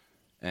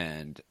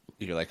 and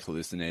you're like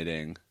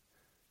hallucinating.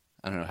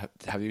 I don't know.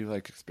 Have you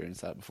like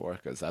experienced that before?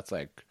 Because that's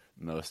like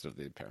most of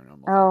the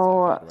paranormal things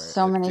I've Oh, had, where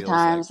so it many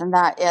feels like, times. And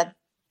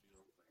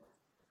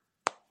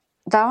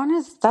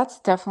that's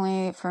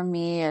definitely for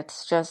me.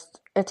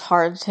 It's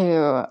hard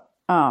to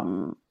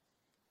um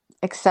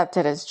accept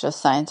it as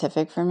just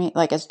scientific for me.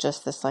 Like it's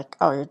just this like,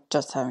 oh, you're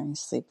just having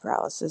sleep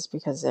paralysis,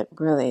 because it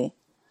really,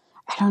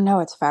 I don't know,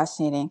 it's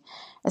fascinating,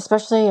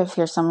 especially if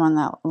you're someone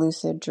that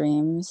lucid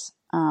dreams.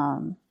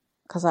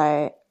 Because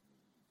I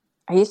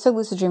used to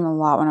lucid dream a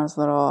lot when I was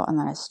little, and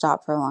then I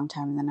stopped for a long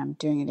time, and then I'm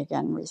doing it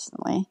again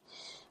recently.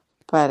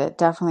 But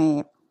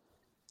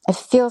it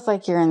feels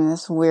like you're in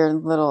this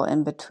weird little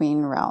in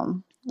between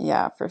realm.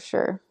 Yeah, for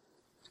sure.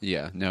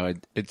 yeah, no,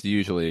 it's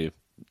usually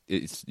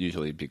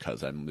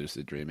because I'm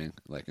lucid dreaming,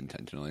 like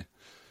intentionally.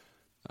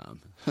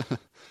 Um,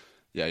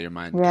 yeah, your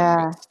mind kind of Yeah,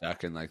 gets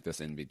stuck in like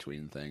this in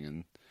between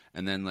thing,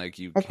 and then like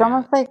you it's can't.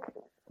 almost like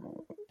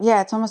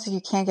yeah, it's almost like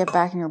you can't get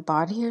back in your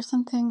body or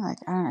something. Like,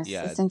 I don't know.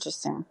 Yeah, It's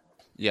interesting.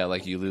 yeah,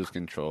 like you lose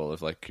control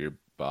of like your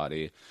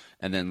body,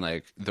 and then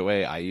like the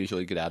way I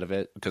usually get out of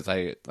it, because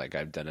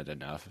I've done it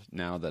enough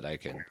now that I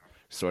can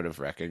sort of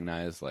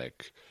recognize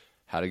like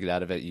how to get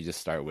out of it. You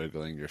just start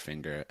wiggling your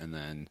finger, and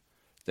then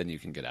you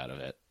can get out of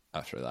it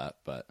after that.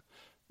 But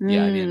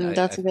yeah, I mean,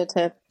 That's a good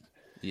tip.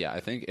 yeah, I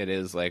think it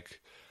is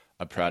like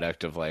a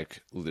product of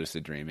like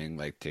lucid dreaming,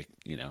 like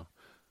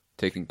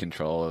taking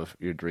control of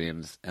your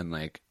dreams and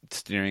like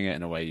steering it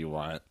in a way you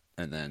want,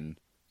 and then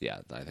yeah,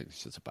 I think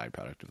it's just a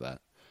byproduct of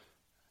that.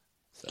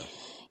 So.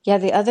 Yeah,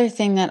 the other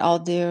thing that I'll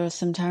do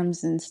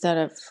sometimes instead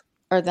of,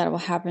 or that will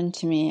happen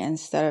to me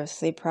instead of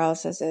sleep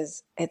paralysis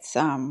is it's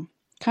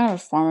kind of a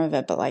form of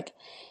it, but like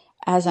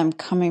as I'm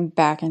coming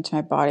back into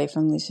my body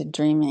from lucid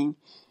dreaming,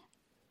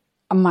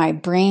 my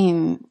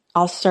brain,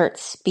 I'll start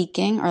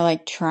speaking or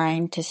like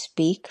trying to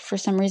speak for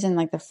some reason.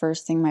 Like the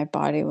first thing my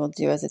body will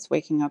do as it's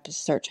waking up is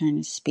start trying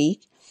to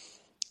speak.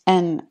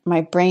 And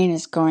my brain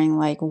is going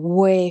like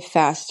way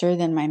faster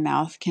than my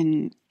mouth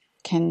can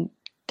can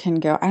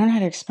go. I don't know how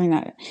to explain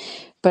that,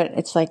 but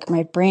it's like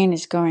my brain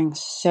is going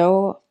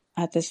so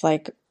at this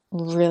like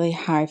really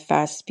high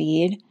fast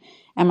speed,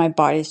 and my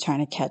body's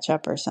trying to catch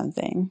up or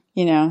something,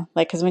 you know?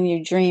 Like, because when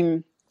you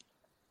dream,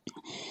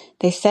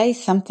 they say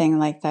something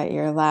like that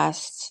your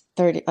last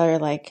 30 or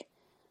like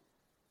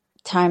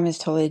time is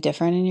totally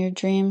different in your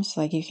dreams.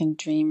 Like you can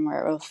dream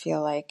where it will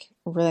feel like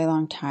a really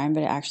long time,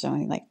 but it actually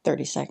only like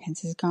 30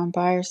 seconds has gone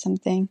by or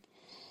something.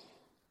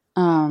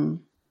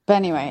 But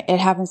anyway, it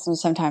happens to me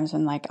sometimes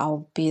when like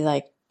I'll be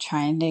like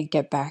trying to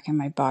get back in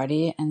my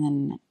body, and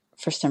then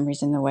for some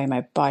reason the way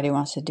my body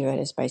wants to do it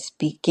is by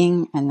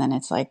speaking, and then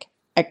it's like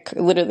it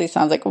literally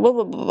sounds like blah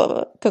blah blah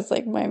blah because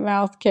like my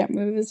mouth can't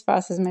move as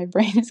fast as my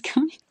brain is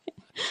going.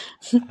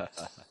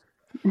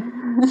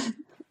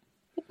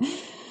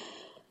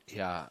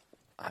 Yeah,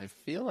 I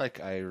feel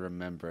like I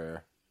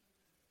remember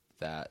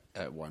that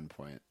at one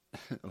point,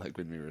 like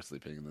when we were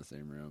sleeping in the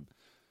same room,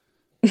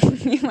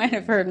 like You might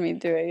have doing heard that. me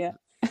do it, yeah.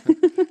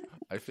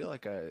 I feel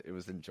like it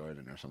was in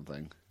Jordan or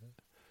something.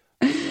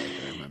 I feel like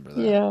I remember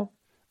that. Yeah.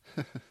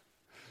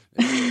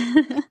 Maybe,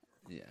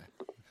 yeah.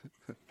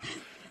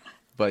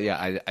 But yeah,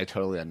 I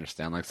totally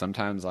understand. Like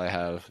sometimes I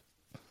have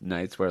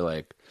nights where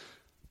like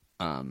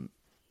um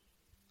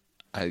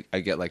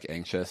I get like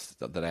anxious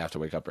that I have to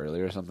wake up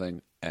early or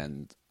something,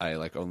 and I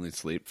like only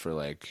sleep for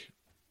like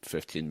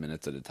 15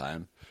 minutes at a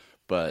time.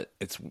 But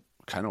it's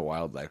kind of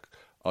wild. Like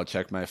I'll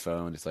check my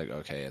phone. It's like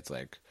okay, it's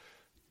like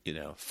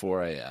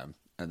 4 a.m.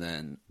 and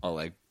then I'll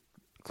like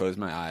close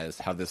my eyes,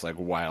 have this like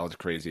wild,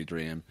 crazy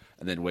dream,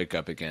 and then wake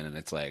up again, and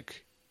it's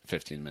like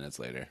 15 minutes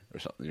later or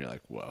something. You're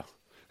like, whoa,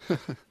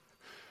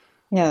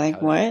 Yeah,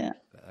 like like what?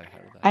 how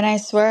did that And I happen?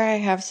 swear I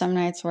have some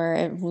nights where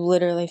it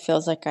literally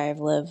feels like I've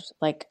lived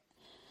like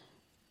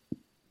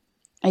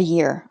a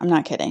year. I'm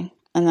not kidding.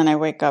 And then I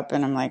wake up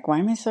and I'm like, why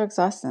am I so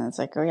exhausted? And it's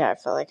like, oh yeah, I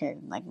feel like I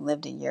like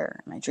lived a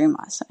year in my dream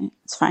last night.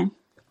 It's fine.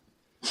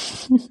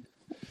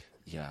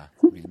 Yeah,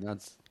 I mean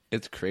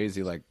it's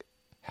crazy like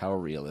how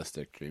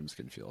realistic dreams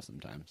can feel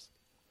sometimes.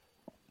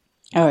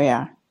 Oh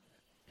yeah.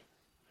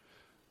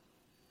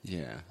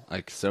 Yeah,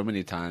 like so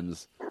many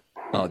times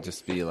I'll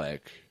just be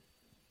like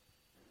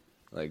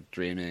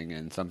dreaming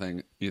and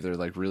something either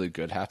like really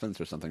good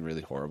happens or something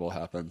really horrible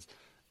happens,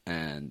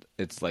 and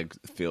it's like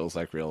feels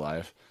like real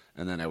life,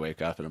 and then I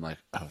wake up and I'm like,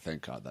 oh,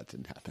 thank God that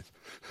didn't happen.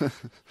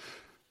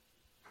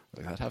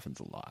 Like that happens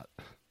a lot.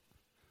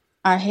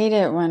 I hate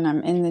it when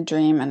I'm in the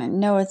dream and I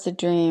know it's a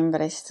dream,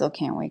 but I still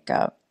can't wake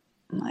up.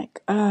 I'm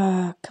like,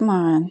 come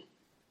on,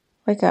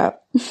 wake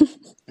up.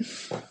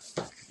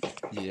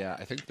 Yeah,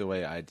 I think the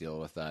way I deal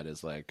with that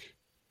is like,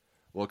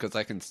 well, because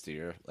I can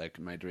steer like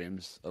my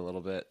dreams a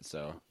little bit.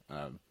 So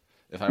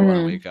if I want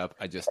to Mm. wake up,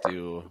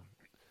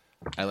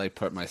 I like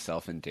put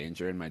myself in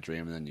danger in my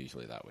dream, and then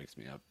usually that wakes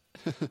me up.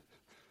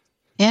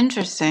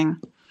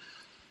 Interesting.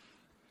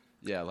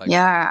 Yeah,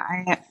 Yeah,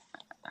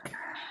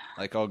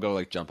 like I'll go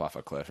like jump off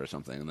a cliff or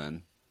something, and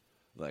then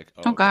like,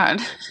 oh, oh okay, I'm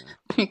God. awake now.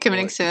 You're Well,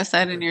 committing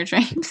suicide in your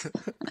dreams.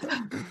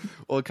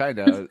 well, kind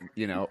of,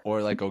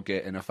 or like I'll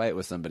get in a fight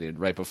with somebody, and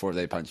right before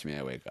they punch me,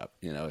 I wake up.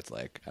 It's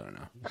like I don't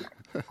know,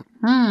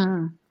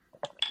 Hmm.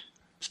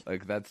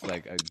 like that's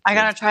like a I good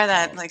gotta try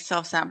that, call. like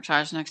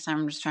self-sabotage next time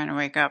I'm just trying to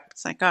wake up.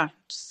 It's like, oh,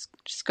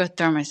 just go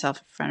throw myself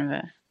in front of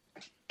it.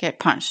 Get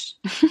punched.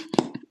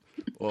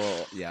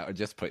 Well, yeah, or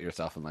just put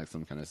yourself in like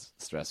some kind of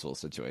stressful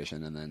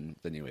situation, and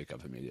then you wake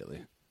up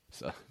immediately.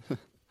 So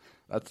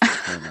that's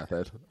my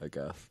method, I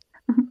guess.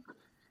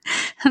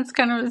 That's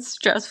kind of a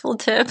stressful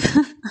tip.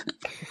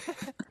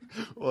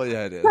 Well,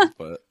 yeah, it is,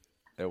 but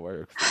it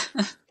works.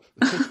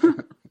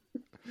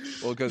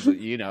 Well, because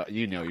you know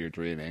you're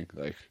dreaming,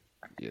 like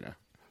you know.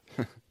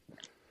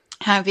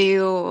 Have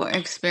you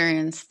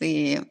experienced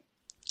the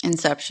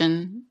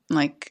inception,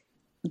 like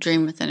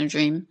dream within a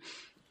dream?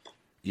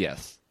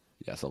 Yes,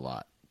 yes, a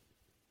lot.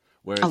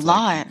 Where A it's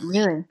like, lot,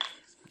 really.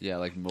 yeah,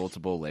 like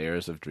multiple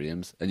layers of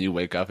dreams, and you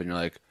wake up and you're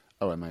like,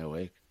 oh, am I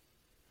awake?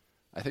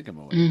 I think I'm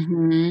awake. And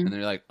Mm-hmm. then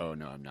you're like, oh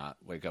no, I'm not.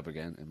 Wake up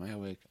again. Am I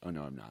awake? Oh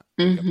no, I'm not.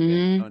 Wake up again.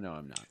 Mm-hmm. Oh no,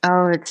 I'm not.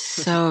 Oh, it's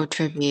so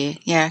trippy.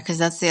 Yeah, because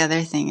that's the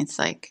other thing. It's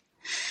like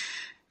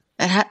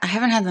I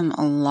haven't had them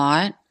a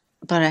lot,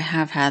 but I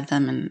have had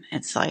them, and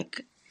it's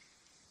like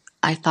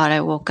I thought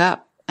I woke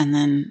up, and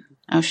then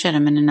oh shit,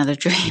 I'm in another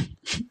dream.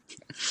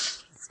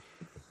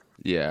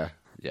 Yeah,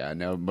 yeah.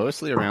 No,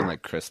 mostly around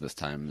like Christmas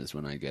time is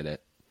when I get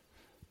it.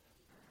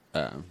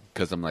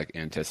 Because I'm like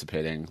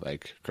anticipating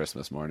like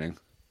Christmas morning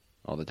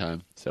all the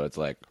time. So it's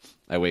like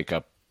I wake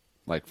up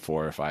like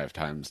 4 or 5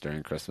 times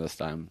during Christmas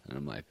time, and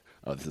I'm like,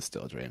 oh, this is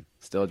still a dream,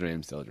 still a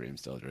dream, still a dream,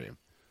 still a dream.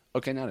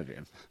 Okay, not a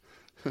dream.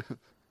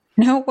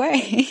 No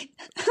way.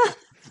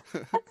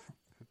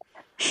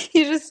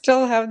 You just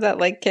still have that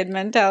like kid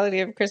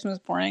mentality of Christmas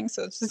morning,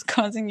 so it's just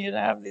causing you to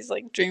have these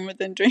like dream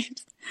within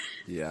dreams.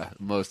 Yeah,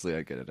 mostly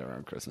I get it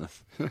around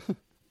Christmas,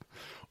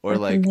 or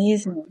That's like,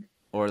 amazing.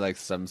 or like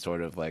some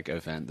sort of like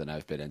event that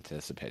I've been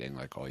anticipating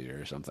like all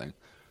year or something.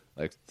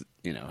 Like,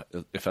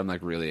 if I'm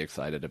like really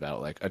excited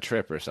about like a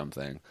trip or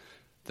something,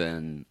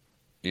 then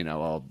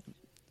I'll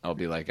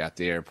be like at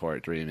the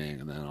airport dreaming,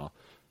 and then I'll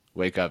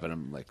wake up and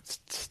I'm like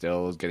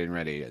still getting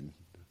ready, and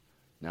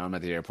now I'm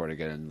at the airport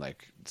again, and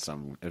like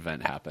some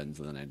event happens,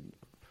 and then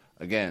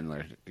again,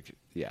 like,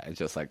 yeah, it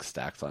just like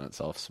stacks on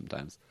itself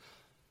sometimes.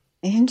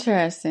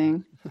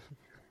 Interesting.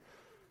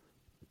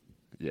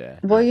 Yeah,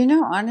 Well,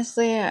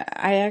 honestly,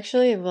 I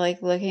actually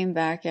like looking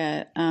back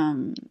at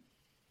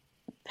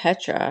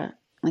Petra,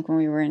 like when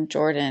we were in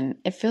Jordan,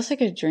 it feels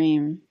like a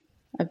dream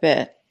a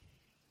bit.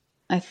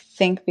 I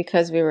think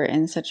because we were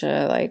in such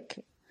a like,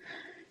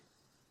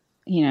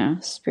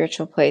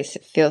 spiritual place,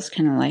 it feels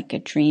kind of like a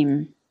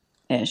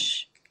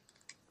dream-ish.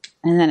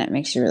 And then it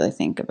makes you really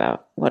think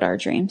about what are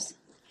dreams.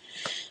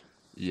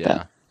 But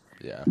yeah,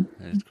 yeah.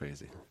 It's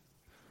crazy.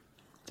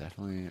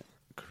 Definitely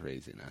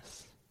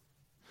craziness.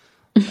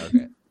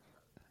 Okay,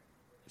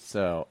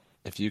 so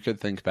if you could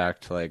think back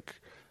to like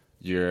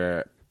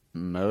your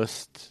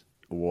most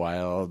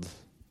wild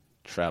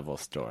travel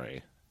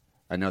story.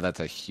 I know that's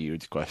a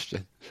huge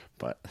question,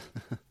 but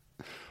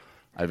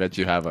I bet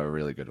you have a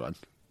really good one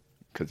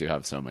because you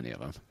have so many of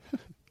them.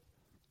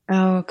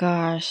 oh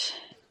gosh.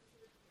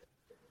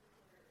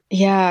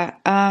 Yeah,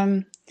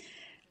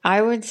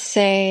 I would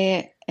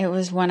say it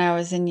was when I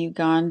was in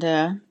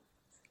Uganda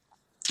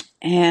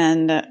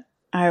and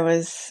I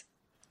was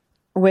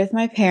with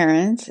my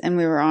parents and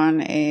we were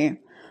on a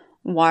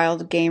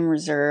wild game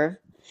reserve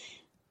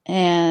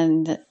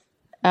and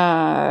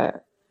uh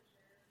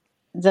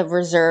the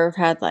reserve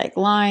had like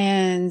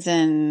lions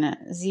and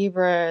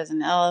zebras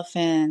and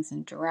elephants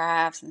and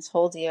giraffes and this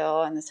whole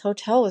deal. And this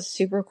hotel was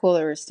super cool that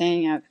we were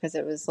staying at because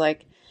it was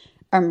like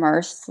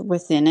immersed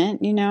within it,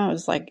 It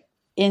was like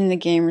in the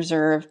game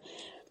reserve.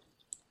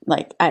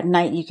 Like at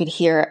night, you could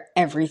hear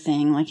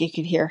everything. Like you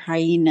could hear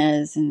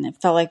hyenas, and it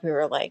felt like we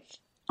were like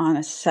on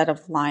a set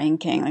of Lion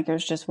King. Like it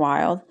was just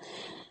wild,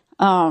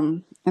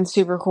 and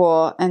super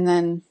cool. And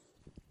then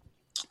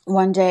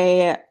one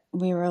day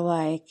we were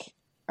like,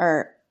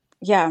 or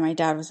yeah, my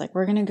dad was like,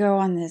 we're gonna go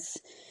on this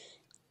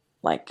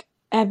like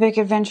epic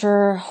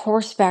adventure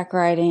horseback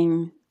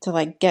riding to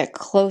like get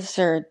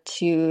closer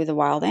to the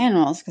wild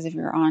animals because if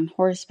you're on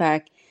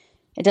horseback,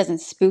 it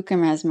doesn't spook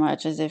them as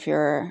much as if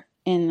you're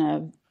in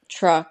a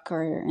truck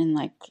or you're in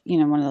like,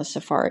 one of those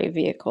safari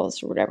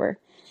vehicles or whatever.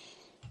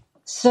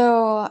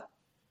 So,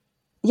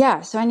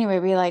 yeah, so anyway,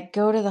 we like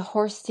go to the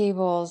horse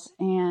stables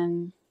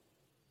and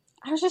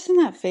I was just in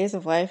that phase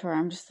of life where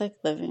I'm just like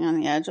living on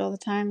the edge all the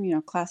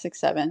time, classic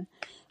seven.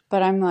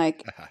 But I'm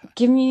like,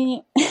 give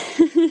me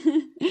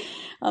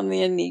on the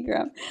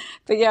Enneagram.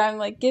 But yeah, I'm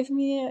like, give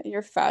me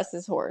your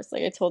fastest horse.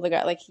 Like I told the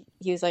guy, like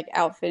he was like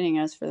outfitting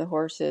us for the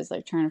horses,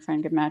 like trying to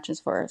find good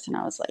matches for us. And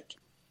I was like,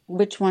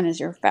 which one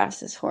is your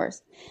fastest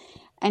horse?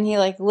 And he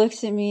like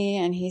looks at me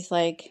and he's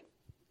like,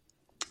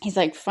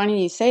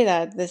 funny you say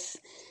that. This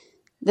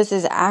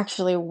is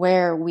actually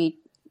where we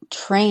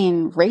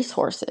train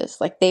racehorses.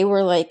 Like they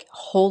were like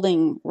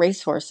holding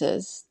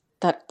racehorses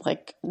that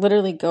like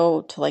literally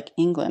go to like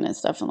England and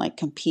stuff and like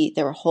compete.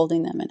 They were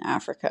holding them in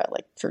Africa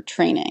like for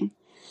training.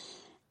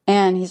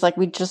 And he's like,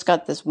 we just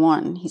got this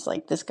one. He's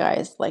like, this guy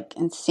is like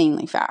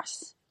insanely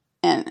fast.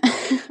 And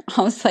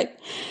I was like,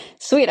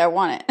 sweet, I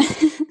want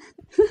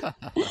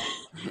it.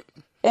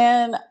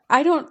 And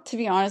I don't, to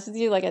be honest with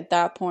you, like at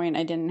that point,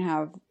 I didn't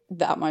have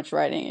that much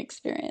riding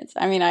experience.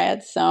 I mean, I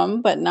had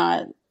some, but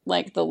not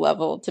like the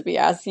level to be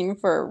asking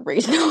for a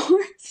race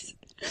horse.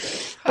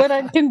 But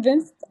I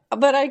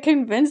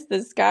convinced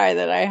this guy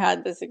that I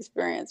had this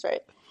experience,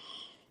 right?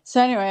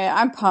 So anyway,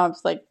 I'm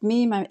pumped. Like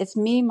it's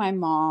me, my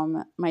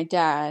mom, my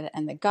dad,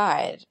 and the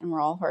guide, and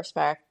we're all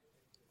horseback.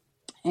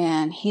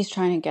 And he's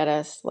trying to get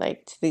us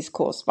like to these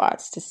cool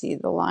spots to see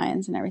the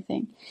lions and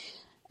everything.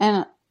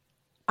 And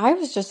I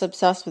was just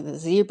obsessed with the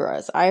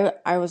zebras.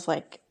 I was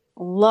like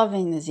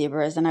loving the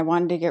zebras and I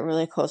wanted to get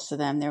really close to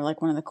them. They're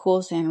like one of the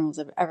coolest animals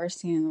I've ever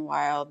seen in the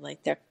wild.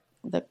 Like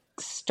the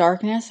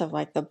starkness of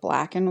like the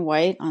black and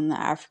white on the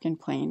African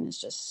plain is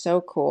just so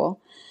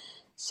cool.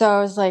 So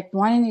I was like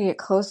wanting to get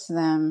close to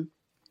them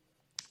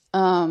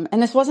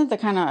And this wasn't the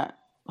kind of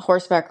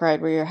horseback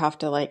ride where you have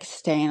to like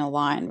stay in a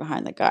line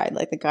behind the guide.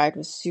 Like the guide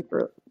was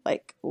super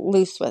like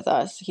loose with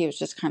us. He was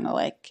just kind of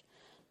like,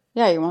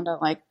 yeah, you want to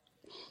like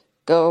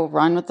go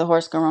run with the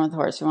horse, go run with the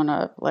horse. You want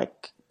to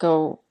like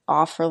go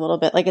off for a little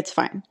bit, like it's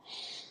fine.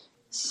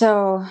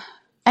 So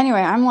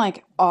anyway, I'm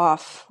like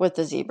off with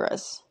the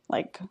zebras,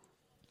 like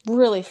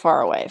really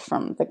far away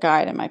from the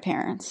guide and my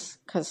parents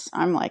because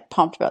I'm like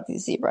pumped about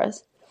these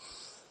zebras.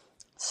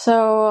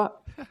 So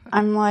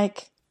I'm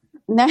like,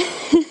 ne-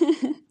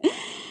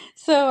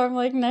 so I'm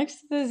like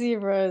next to the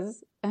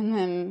zebras, and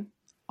then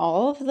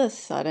all of the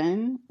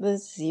sudden, the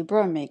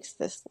zebra makes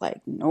this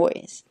like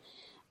noise,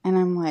 and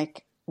I'm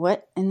like,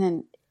 what? And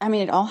then, I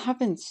mean, it all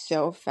happened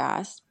so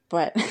fast,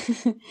 but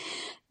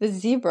the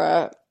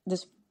zebra,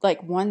 this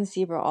like one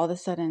zebra, all of a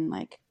sudden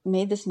like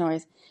made this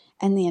noise,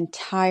 and the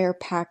entire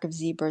pack of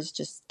zebras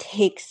just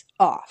takes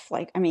off.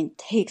 Like, I mean,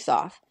 takes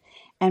off,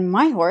 and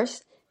my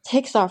horse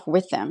takes off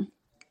with them.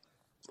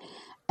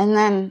 And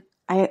then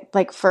I,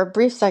 like, for a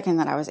brief second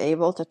that I was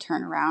able to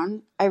turn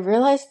around, I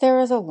realized there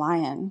was a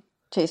lion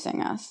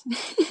chasing us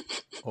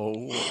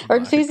Oh or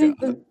my chasing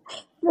God.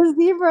 the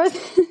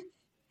zebras.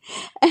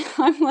 And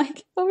I'm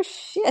like, oh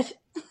shit.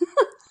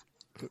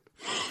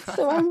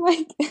 So I'm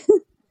like,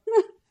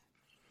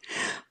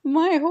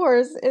 my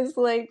horse is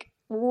like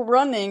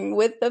running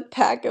with the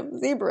pack of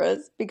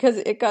zebras because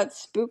it got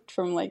spooked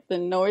from like the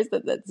noise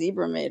that that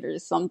zebra made or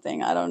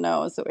something. I don't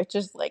know. So it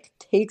just like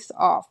takes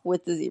off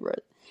with the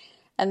zebras.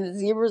 And the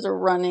zebras are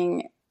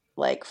running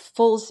like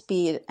full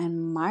speed,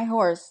 and my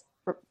horse,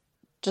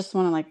 just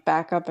want to like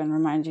back up and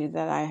remind you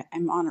that I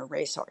am on a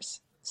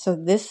racehorse. So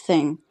this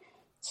thing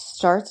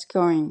starts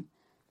going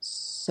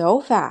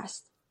so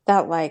fast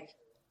that like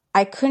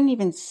I couldn't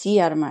even see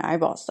out of my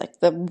eyeballs,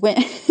 like the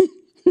wind.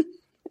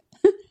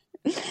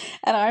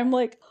 And I'm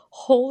like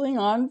holding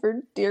on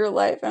for dear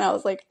life, and I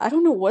was like, I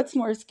don't know what's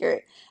more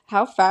scary,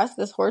 how fast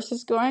this horse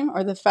is going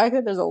or the fact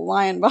that there's a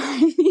lion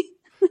behind me.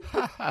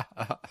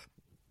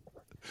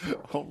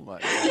 Oh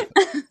my God.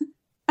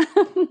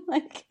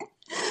 Like,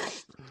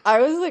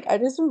 I was like, I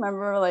just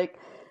remember like,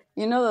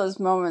 you know, those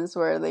moments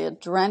where the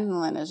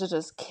adrenaline is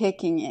just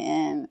kicking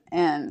in.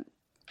 And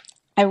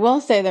I will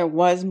say there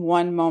was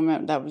one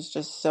moment that was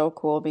just so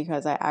cool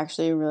because I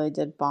actually really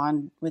did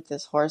bond with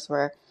this horse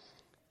where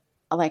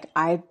like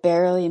I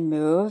barely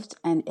moved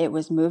and it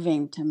was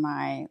moving to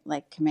my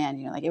like command,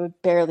 you know, like it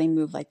would barely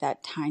move like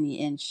that tiny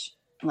inch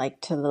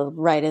like to the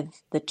right of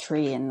the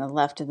tree and the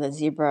left of the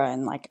zebra.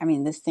 And like, I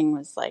mean, this thing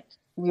was like,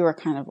 we were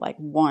kind of like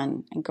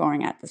one and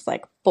going at this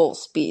like full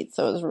speed.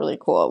 So it was really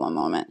cool at one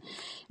moment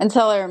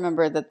until I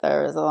remembered that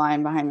there was a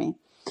lion behind me.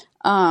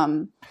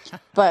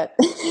 But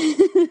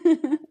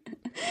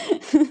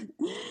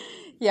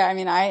yeah, I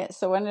mean,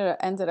 so what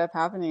ended up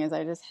happening is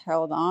I just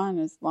held on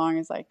as long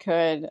as I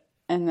could.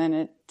 And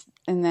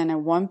then at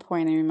one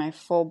point, I mean, my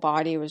full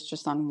body was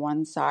just on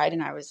one side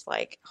and I was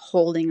like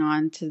holding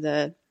on to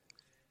the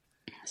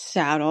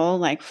saddle,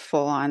 like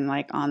full on,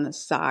 like on the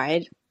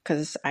side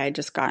because I had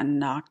just gotten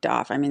knocked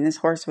off. I mean, this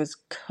horse was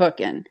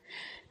cooking.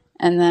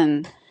 And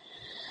then,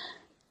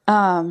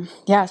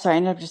 yeah, so I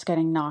ended up just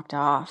getting knocked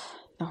off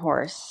the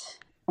horse,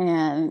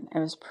 and it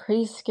was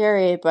pretty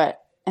scary,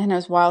 and it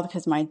was wild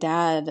because my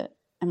dad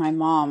and my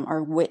mom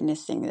are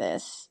witnessing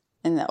this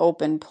in the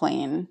open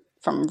plain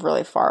from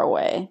really far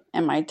away.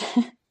 And my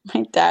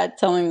dad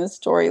telling the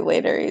story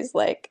later, he's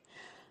like,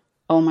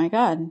 "Oh my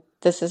God,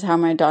 this is how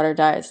my daughter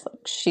dies.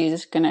 Like,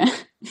 she's gonna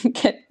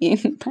get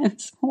eaten by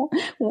this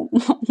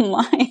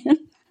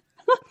lion."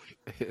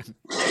 In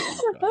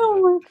Uganda.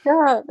 Oh my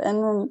God.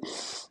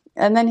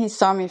 And then he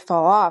saw me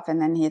fall off,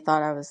 and then he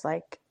thought I was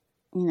like,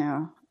 you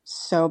know,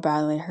 so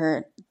badly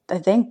hurt.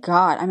 Thank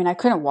God. I mean, I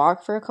couldn't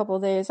walk for a couple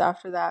of days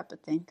after that,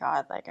 but thank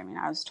God, like, I mean,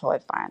 I was totally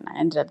fine. I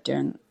ended up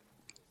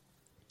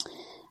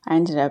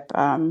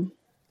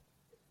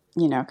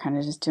you know, kind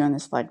of just doing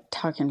this like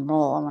tuck and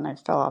roll when I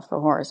fell off the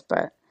horse,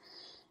 but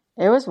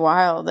it was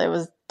wild. It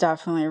was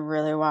definitely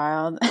really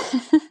wild.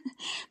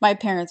 My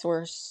parents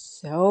were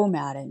so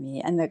mad at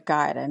me, and the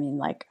guide, I mean,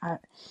 like,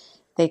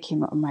 they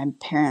came up, my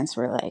parents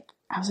were like,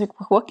 I was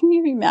like, what can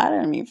you be mad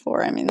at me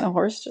for? I mean, the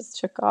horse just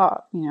took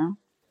off, you know?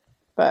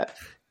 But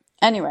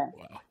anyway,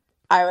 Wow.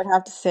 I would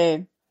have to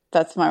say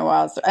that's my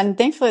wild story. And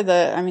thankfully,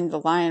 I mean,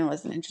 the lion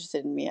wasn't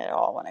interested in me at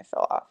all when I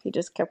fell off. He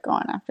just kept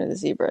going after the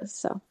zebras.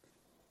 So,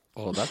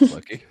 Well, that's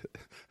lucky.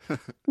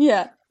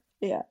 yeah,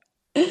 yeah.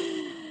 Oh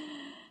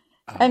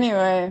man.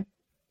 Anyway.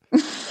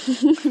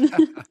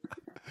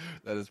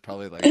 That is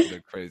probably like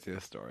the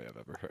craziest story I've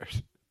ever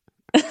heard.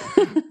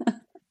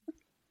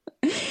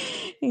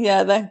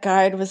 Yeah, that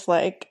guide was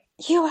like,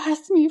 you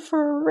asked me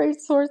for a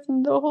racehorse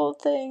and the whole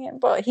thing.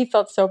 But he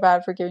felt so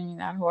bad for giving me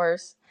that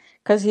horse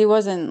because he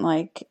wasn't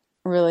like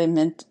really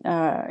meant, you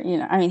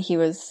know, I mean, he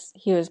was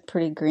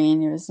pretty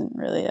green. He wasn't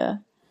really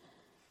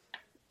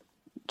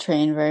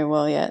trained very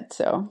well yet.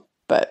 So,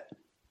 but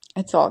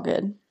it's all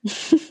good.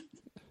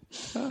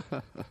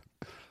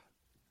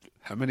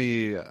 How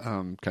many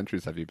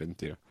countries have you been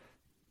to?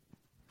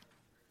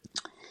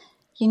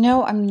 You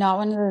know, I'm not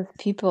one of those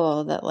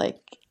people that like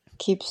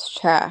keeps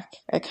track.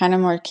 I kind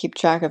of more keep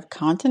track of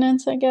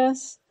continents, I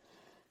guess.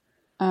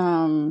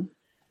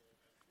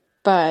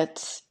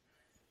 But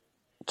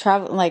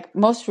travel, like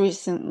most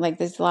recent, like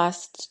these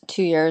last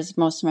 2 years,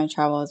 most of my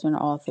travel has been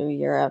all through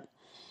Europe.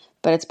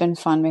 But it's been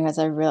fun because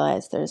I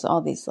realized there's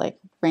all these like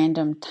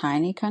random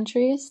tiny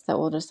countries that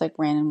we'll just like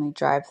randomly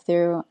drive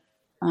through.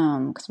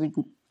 Because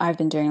I've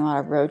been doing a lot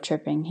of road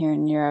tripping here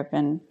in Europe,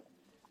 and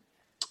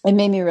it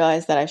made me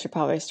realize that I should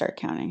probably start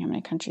counting how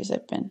many countries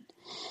I've been.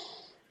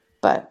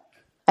 But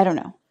I don't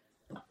know.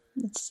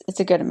 It's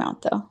a good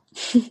amount though.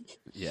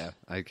 Yeah,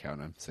 I count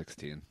them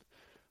 16,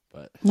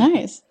 but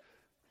Nice.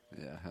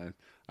 yeah,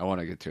 I want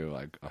to get to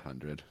like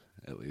 100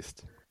 at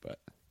least. But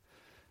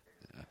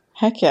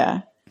Heck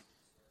yeah.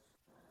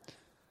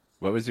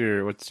 what's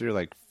your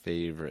like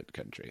favorite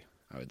country?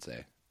 I would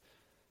say.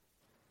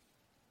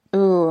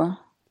 Ooh.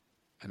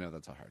 I know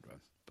that's a hard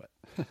one,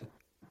 but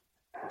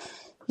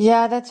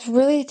Yeah, that's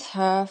really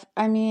tough.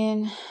 I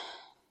mean,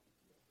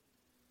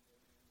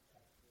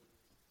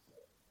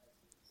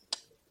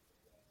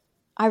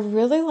 I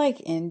really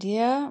like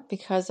India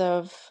because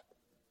of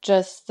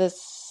just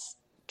this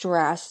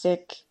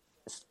drastic,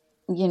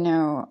 you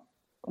know,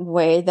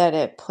 way that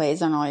it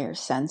plays on all your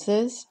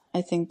senses.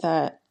 I think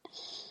that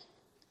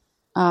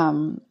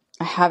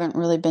I haven't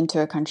really been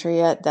to a country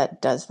yet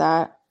that does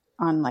that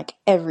on like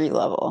every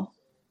level.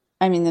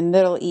 I mean, the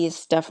Middle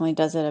East definitely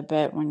does it a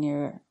bit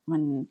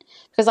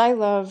because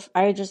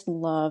I just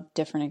love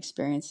different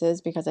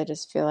experiences because I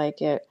just feel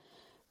like it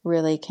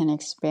really can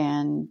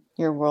expand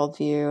your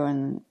worldview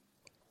and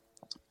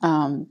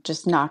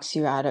just knocks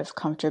you out of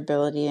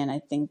comfortability. And I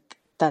think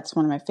that's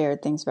one of my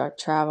favorite things about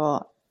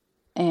travel.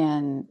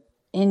 And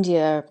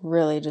India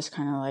really just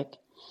kind of like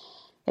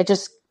it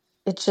just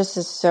it just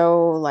is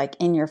so like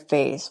in your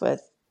face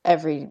with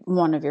every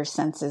one of your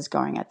senses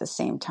going at the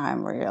same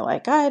time where you're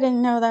like, I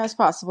didn't know that was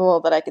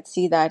possible, but I could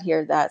see that,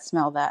 hear that,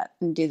 smell that,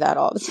 and do that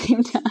all at the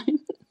same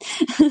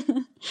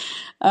time.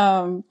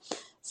 um,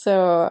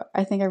 so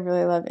I think I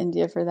really love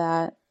India for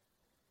that.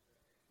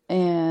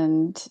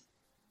 And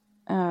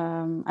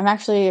I'm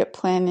actually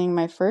planning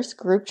my first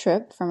group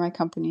trip for my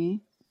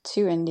company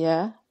to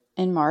India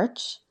in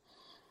March.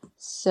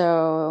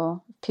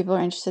 So if people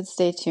are interested,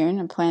 stay tuned.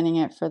 I'm planning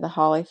it for the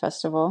Holi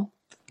Festival.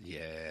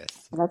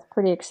 yes, That's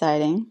pretty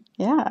exciting.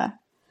 Yeah.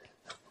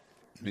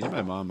 me and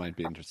my mom might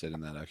be interested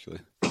in that actually.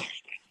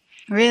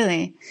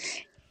 Really?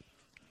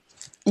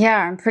 Yeah,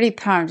 I'm pretty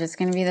pumped. It's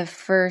going to be the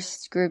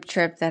first group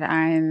trip that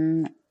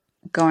I'm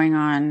going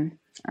on.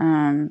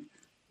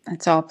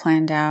 It's all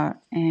planned out,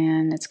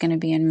 and it's going to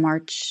be in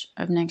March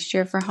of next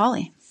year for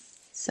Holi.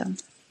 So,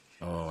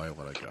 Oh, I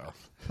want to go.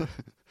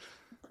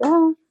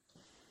 yeah.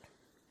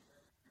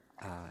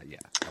 Yeah,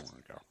 I want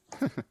to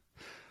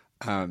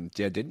go.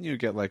 Yeah, didn't you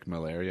get like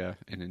malaria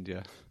in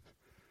India?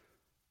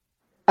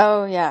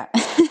 Oh, yeah,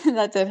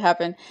 that did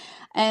happen.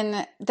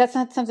 And that's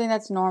not something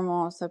that's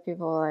normal. So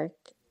people like,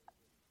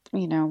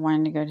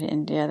 wanting to go to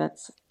India.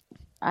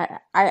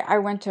 I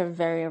went to a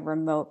very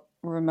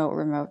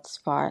remote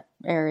spot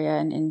area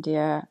in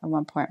India at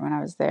one point when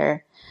I was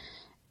there.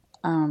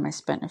 I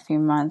spent a few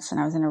months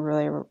and I was in a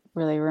really,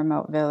 really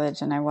remote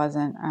village and I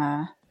wasn't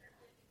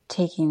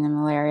taking the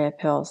malaria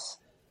pills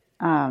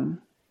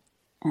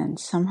and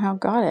somehow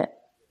got it.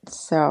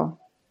 So,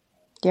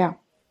 yeah.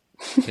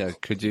 Yeah,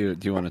 do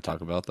you want to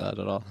talk about that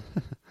at all?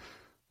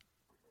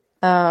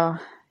 Oh,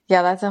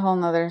 yeah, that's a whole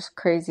nother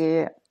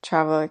crazy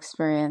travel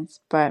experience.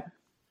 But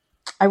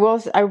I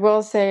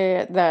will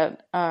say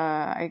that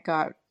I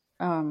got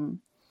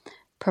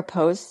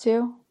proposed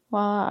to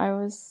while I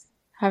was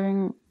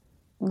having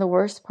the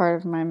worst part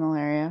of my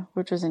malaria,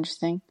 which was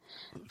interesting.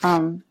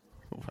 Um,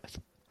 What?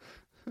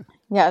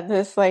 yeah,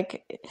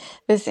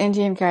 this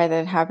Indian guy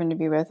that happened to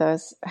be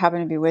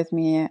with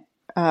me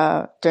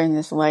during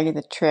this leg of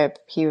the trip.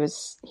 He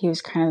was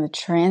kind of the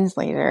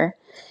translator,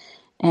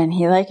 and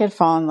he like had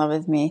fallen in love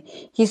with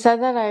me. He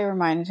said that I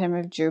reminded him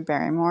of Drew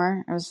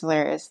Barrymore. It was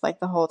hilarious. Like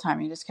the whole time,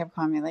 he just kept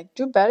calling me like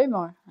Drew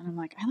Barrymore, and I'm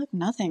like, I look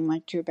nothing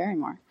like Drew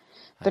Barrymore.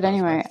 But I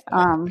was about anyway,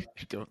 to say,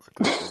 you don't look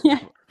like Drew yeah,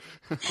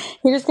 Barrymore.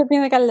 he just kept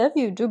being like, I love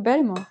you, Drew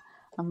Barrymore.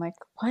 I'm like,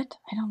 what?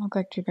 I don't look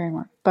like Drew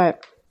Barrymore.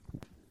 But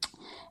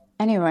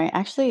anyway,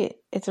 actually,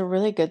 it's a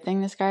really good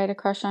thing this guy had a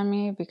crush on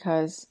me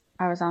because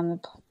I was on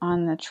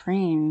the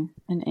train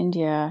in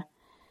India,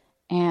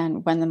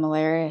 and when the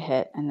malaria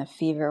hit and the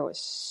fever was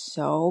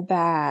so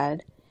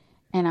bad,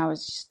 and I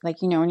was just,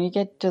 like, when you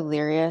get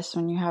delirious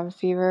when you have a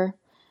fever,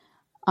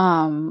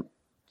 um,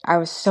 I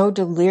was so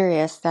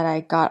delirious that I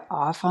got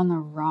off on the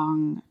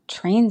wrong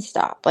train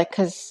stop. Like,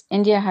 because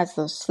India has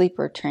those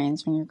sleeper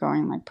trains when you're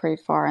going like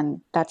pretty far,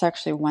 and that's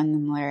actually when the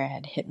malaria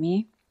had hit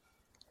me.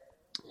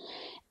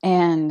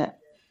 And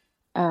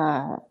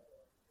uh,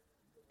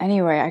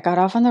 anyway, I got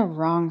off on the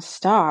wrong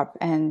stop,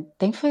 and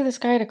thankfully this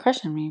guy had a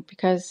crush on me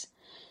because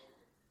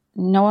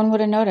no one would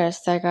have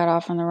noticed that I got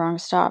off on the wrong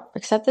stop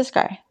except this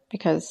guy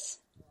because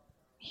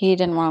he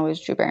didn't want to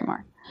lose Drew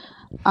Barrymore.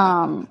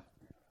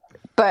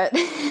 But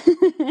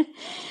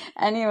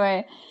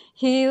anyway,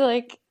 he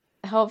like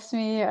helps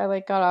me. I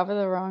like got off at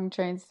the wrong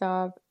train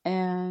stop,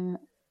 and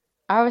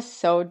I was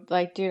so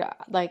like, dude,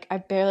 like I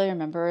barely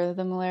remember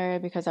the malaria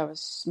because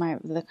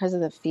because of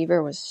the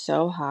fever was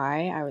so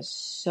high. I was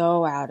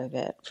so out of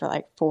it for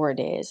like 4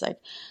 days. Like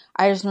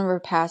I just remember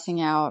passing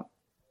out,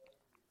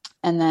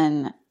 and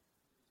then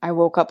I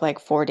woke up like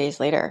 4 days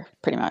later,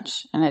 pretty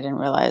much, and I didn't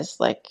realize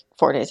like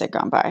 4 days had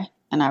gone by,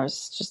 and I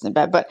was just in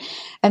bed. But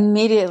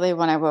immediately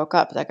when I woke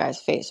up, that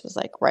guy's face was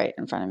like right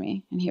in front of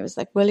me, and he was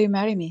like, "Will you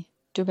marry me?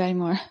 Do marry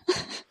more."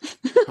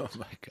 Oh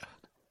my God.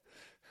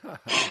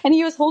 And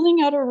he was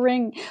holding out a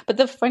ring. But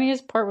the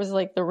funniest part was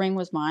like the ring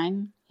was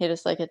mine. He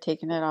just like had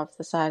taken it off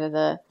the side of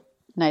the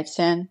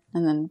nightstand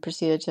and then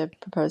proceeded to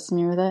propose to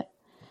me with it.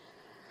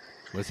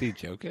 Was he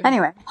joking?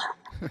 Anyway.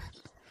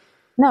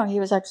 No, he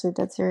was actually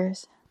dead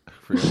serious.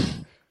 Really?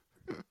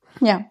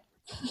 Yeah.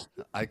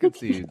 I could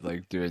see you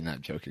like doing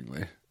that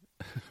jokingly.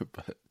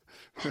 But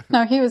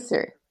No, he was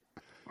serious.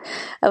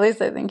 At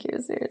least I think he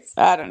was serious.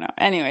 I don't know.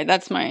 Anyway,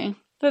 that's my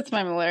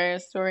malaria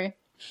story.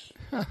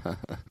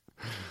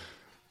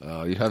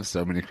 Oh, you have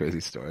so many crazy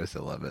stories. I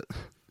love it.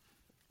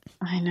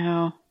 I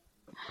know.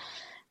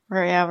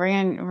 We're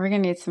gonna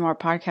need some more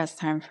podcast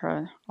time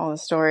for all the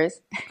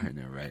stories. I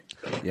know, right?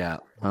 Yeah.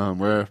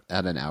 We're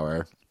at an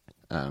hour.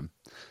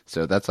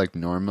 So that's like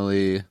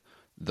normally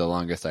the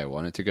longest I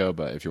want it to go,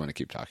 but if you want to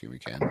keep talking, we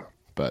can.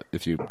 But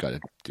if you've got to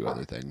do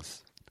other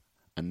things,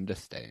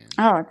 understand.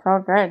 Oh, it's all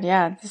good.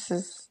 Yeah,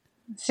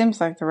 seems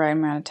like the right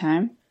amount of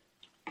time.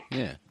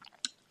 Yeah.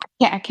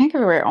 Yeah, I can't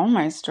give away all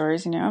my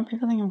stories, you know?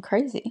 People think I'm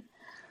crazy.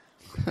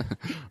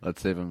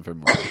 Let's save them for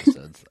more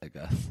episodes, I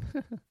guess.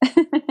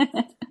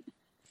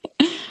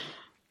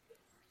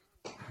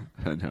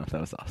 I know,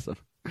 that was awesome.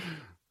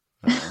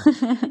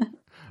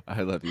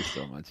 I love you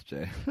so much,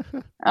 Jay.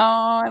 Oh,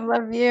 I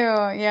love you.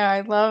 Yeah,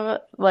 I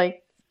love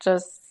like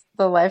just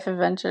the life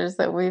adventures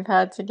that we've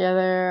had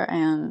together,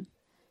 and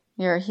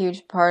you're a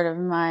huge part of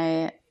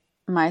my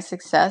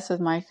success with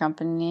my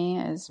company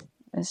is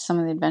some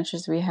of the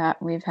adventures we've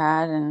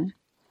had, and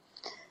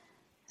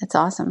it's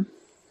awesome.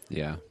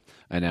 Yeah.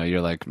 I know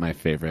you're like my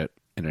favorite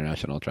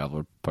international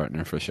travel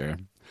partner for sure.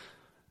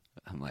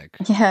 I'm like,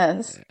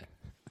 yes.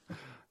 Yeah.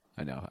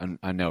 I know.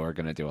 I know we're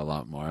going to do a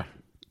lot more.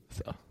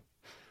 So,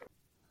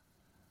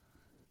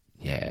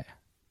 yeah.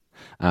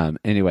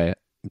 Anyway,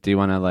 do you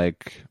want to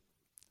like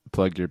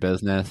plug your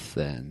business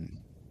and?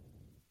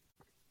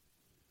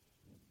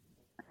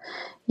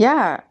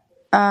 Yeah.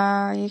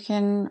 You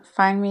can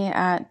find me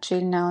at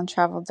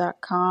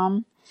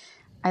jadenallentravel.com.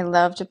 I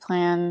love to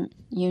plan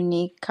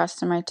unique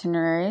custom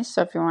itineraries.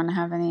 So if you want to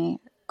have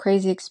any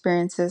crazy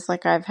experiences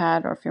like I've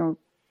had, or if you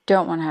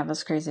don't want to have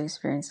those crazy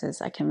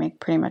experiences, I can make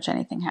pretty much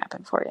anything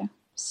happen for you.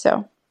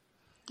 So,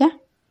 yeah.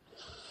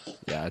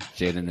 Yeah,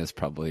 Jaden is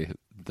probably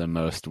the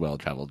most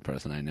well-traveled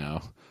person I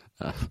know.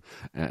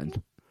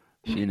 And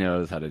she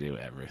knows how to do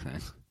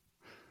everything.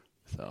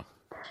 So.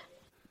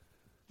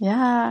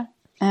 Yeah.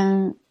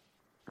 And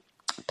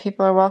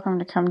people are welcome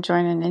to come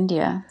join in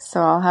India.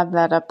 So I'll have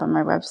that up on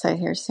my website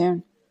here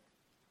soon.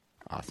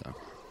 Awesome.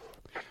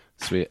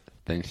 Sweet.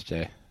 Thanks,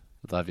 Jay.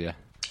 Love you.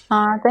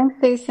 Thanks,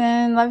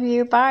 Jason. Love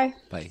you. Bye.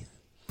 Bye.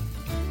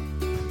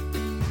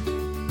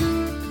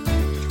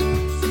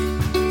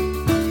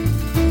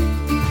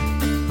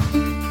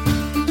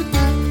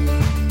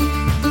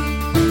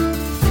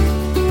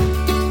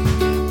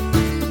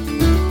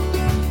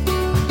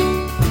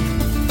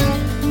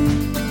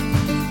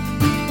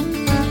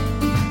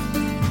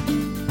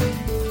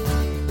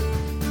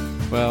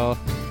 Well,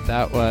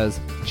 that was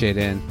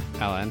Jaden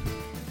Allen,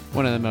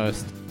 one of the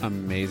most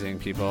amazing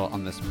people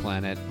on this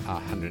planet,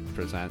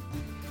 100%.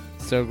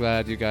 So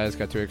glad you guys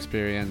got to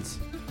experience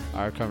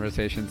our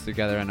conversations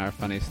together and our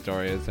funny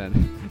stories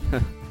and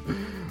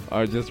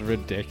our just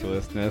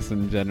ridiculousness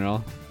in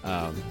general.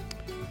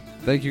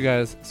 Thank you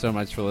guys so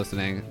much for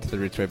listening to the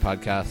Roots Way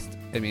podcast.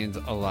 It means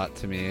a lot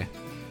to me.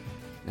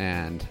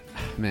 And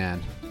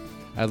man,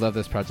 I love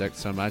this project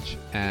so much,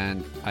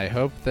 and I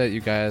hope that you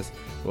guys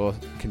will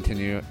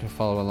continue to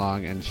follow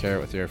along and share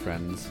it with your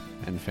friends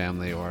and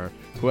family or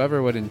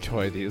whoever would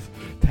enjoy these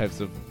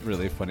types of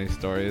really funny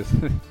stories,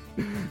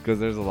 because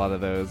there's a lot of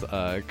those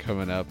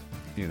coming up,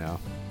 you know.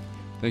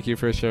 Thank you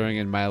for sharing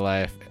in my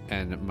life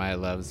and my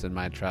loves and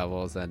my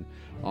travels and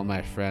all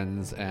my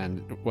friends and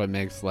what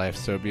makes life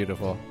so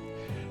beautiful.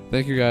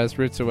 Thank you guys.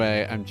 Roots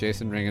Away. I'm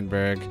Jason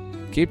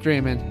Ringenberg. Keep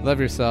dreaming. Love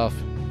yourself.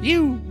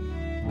 You!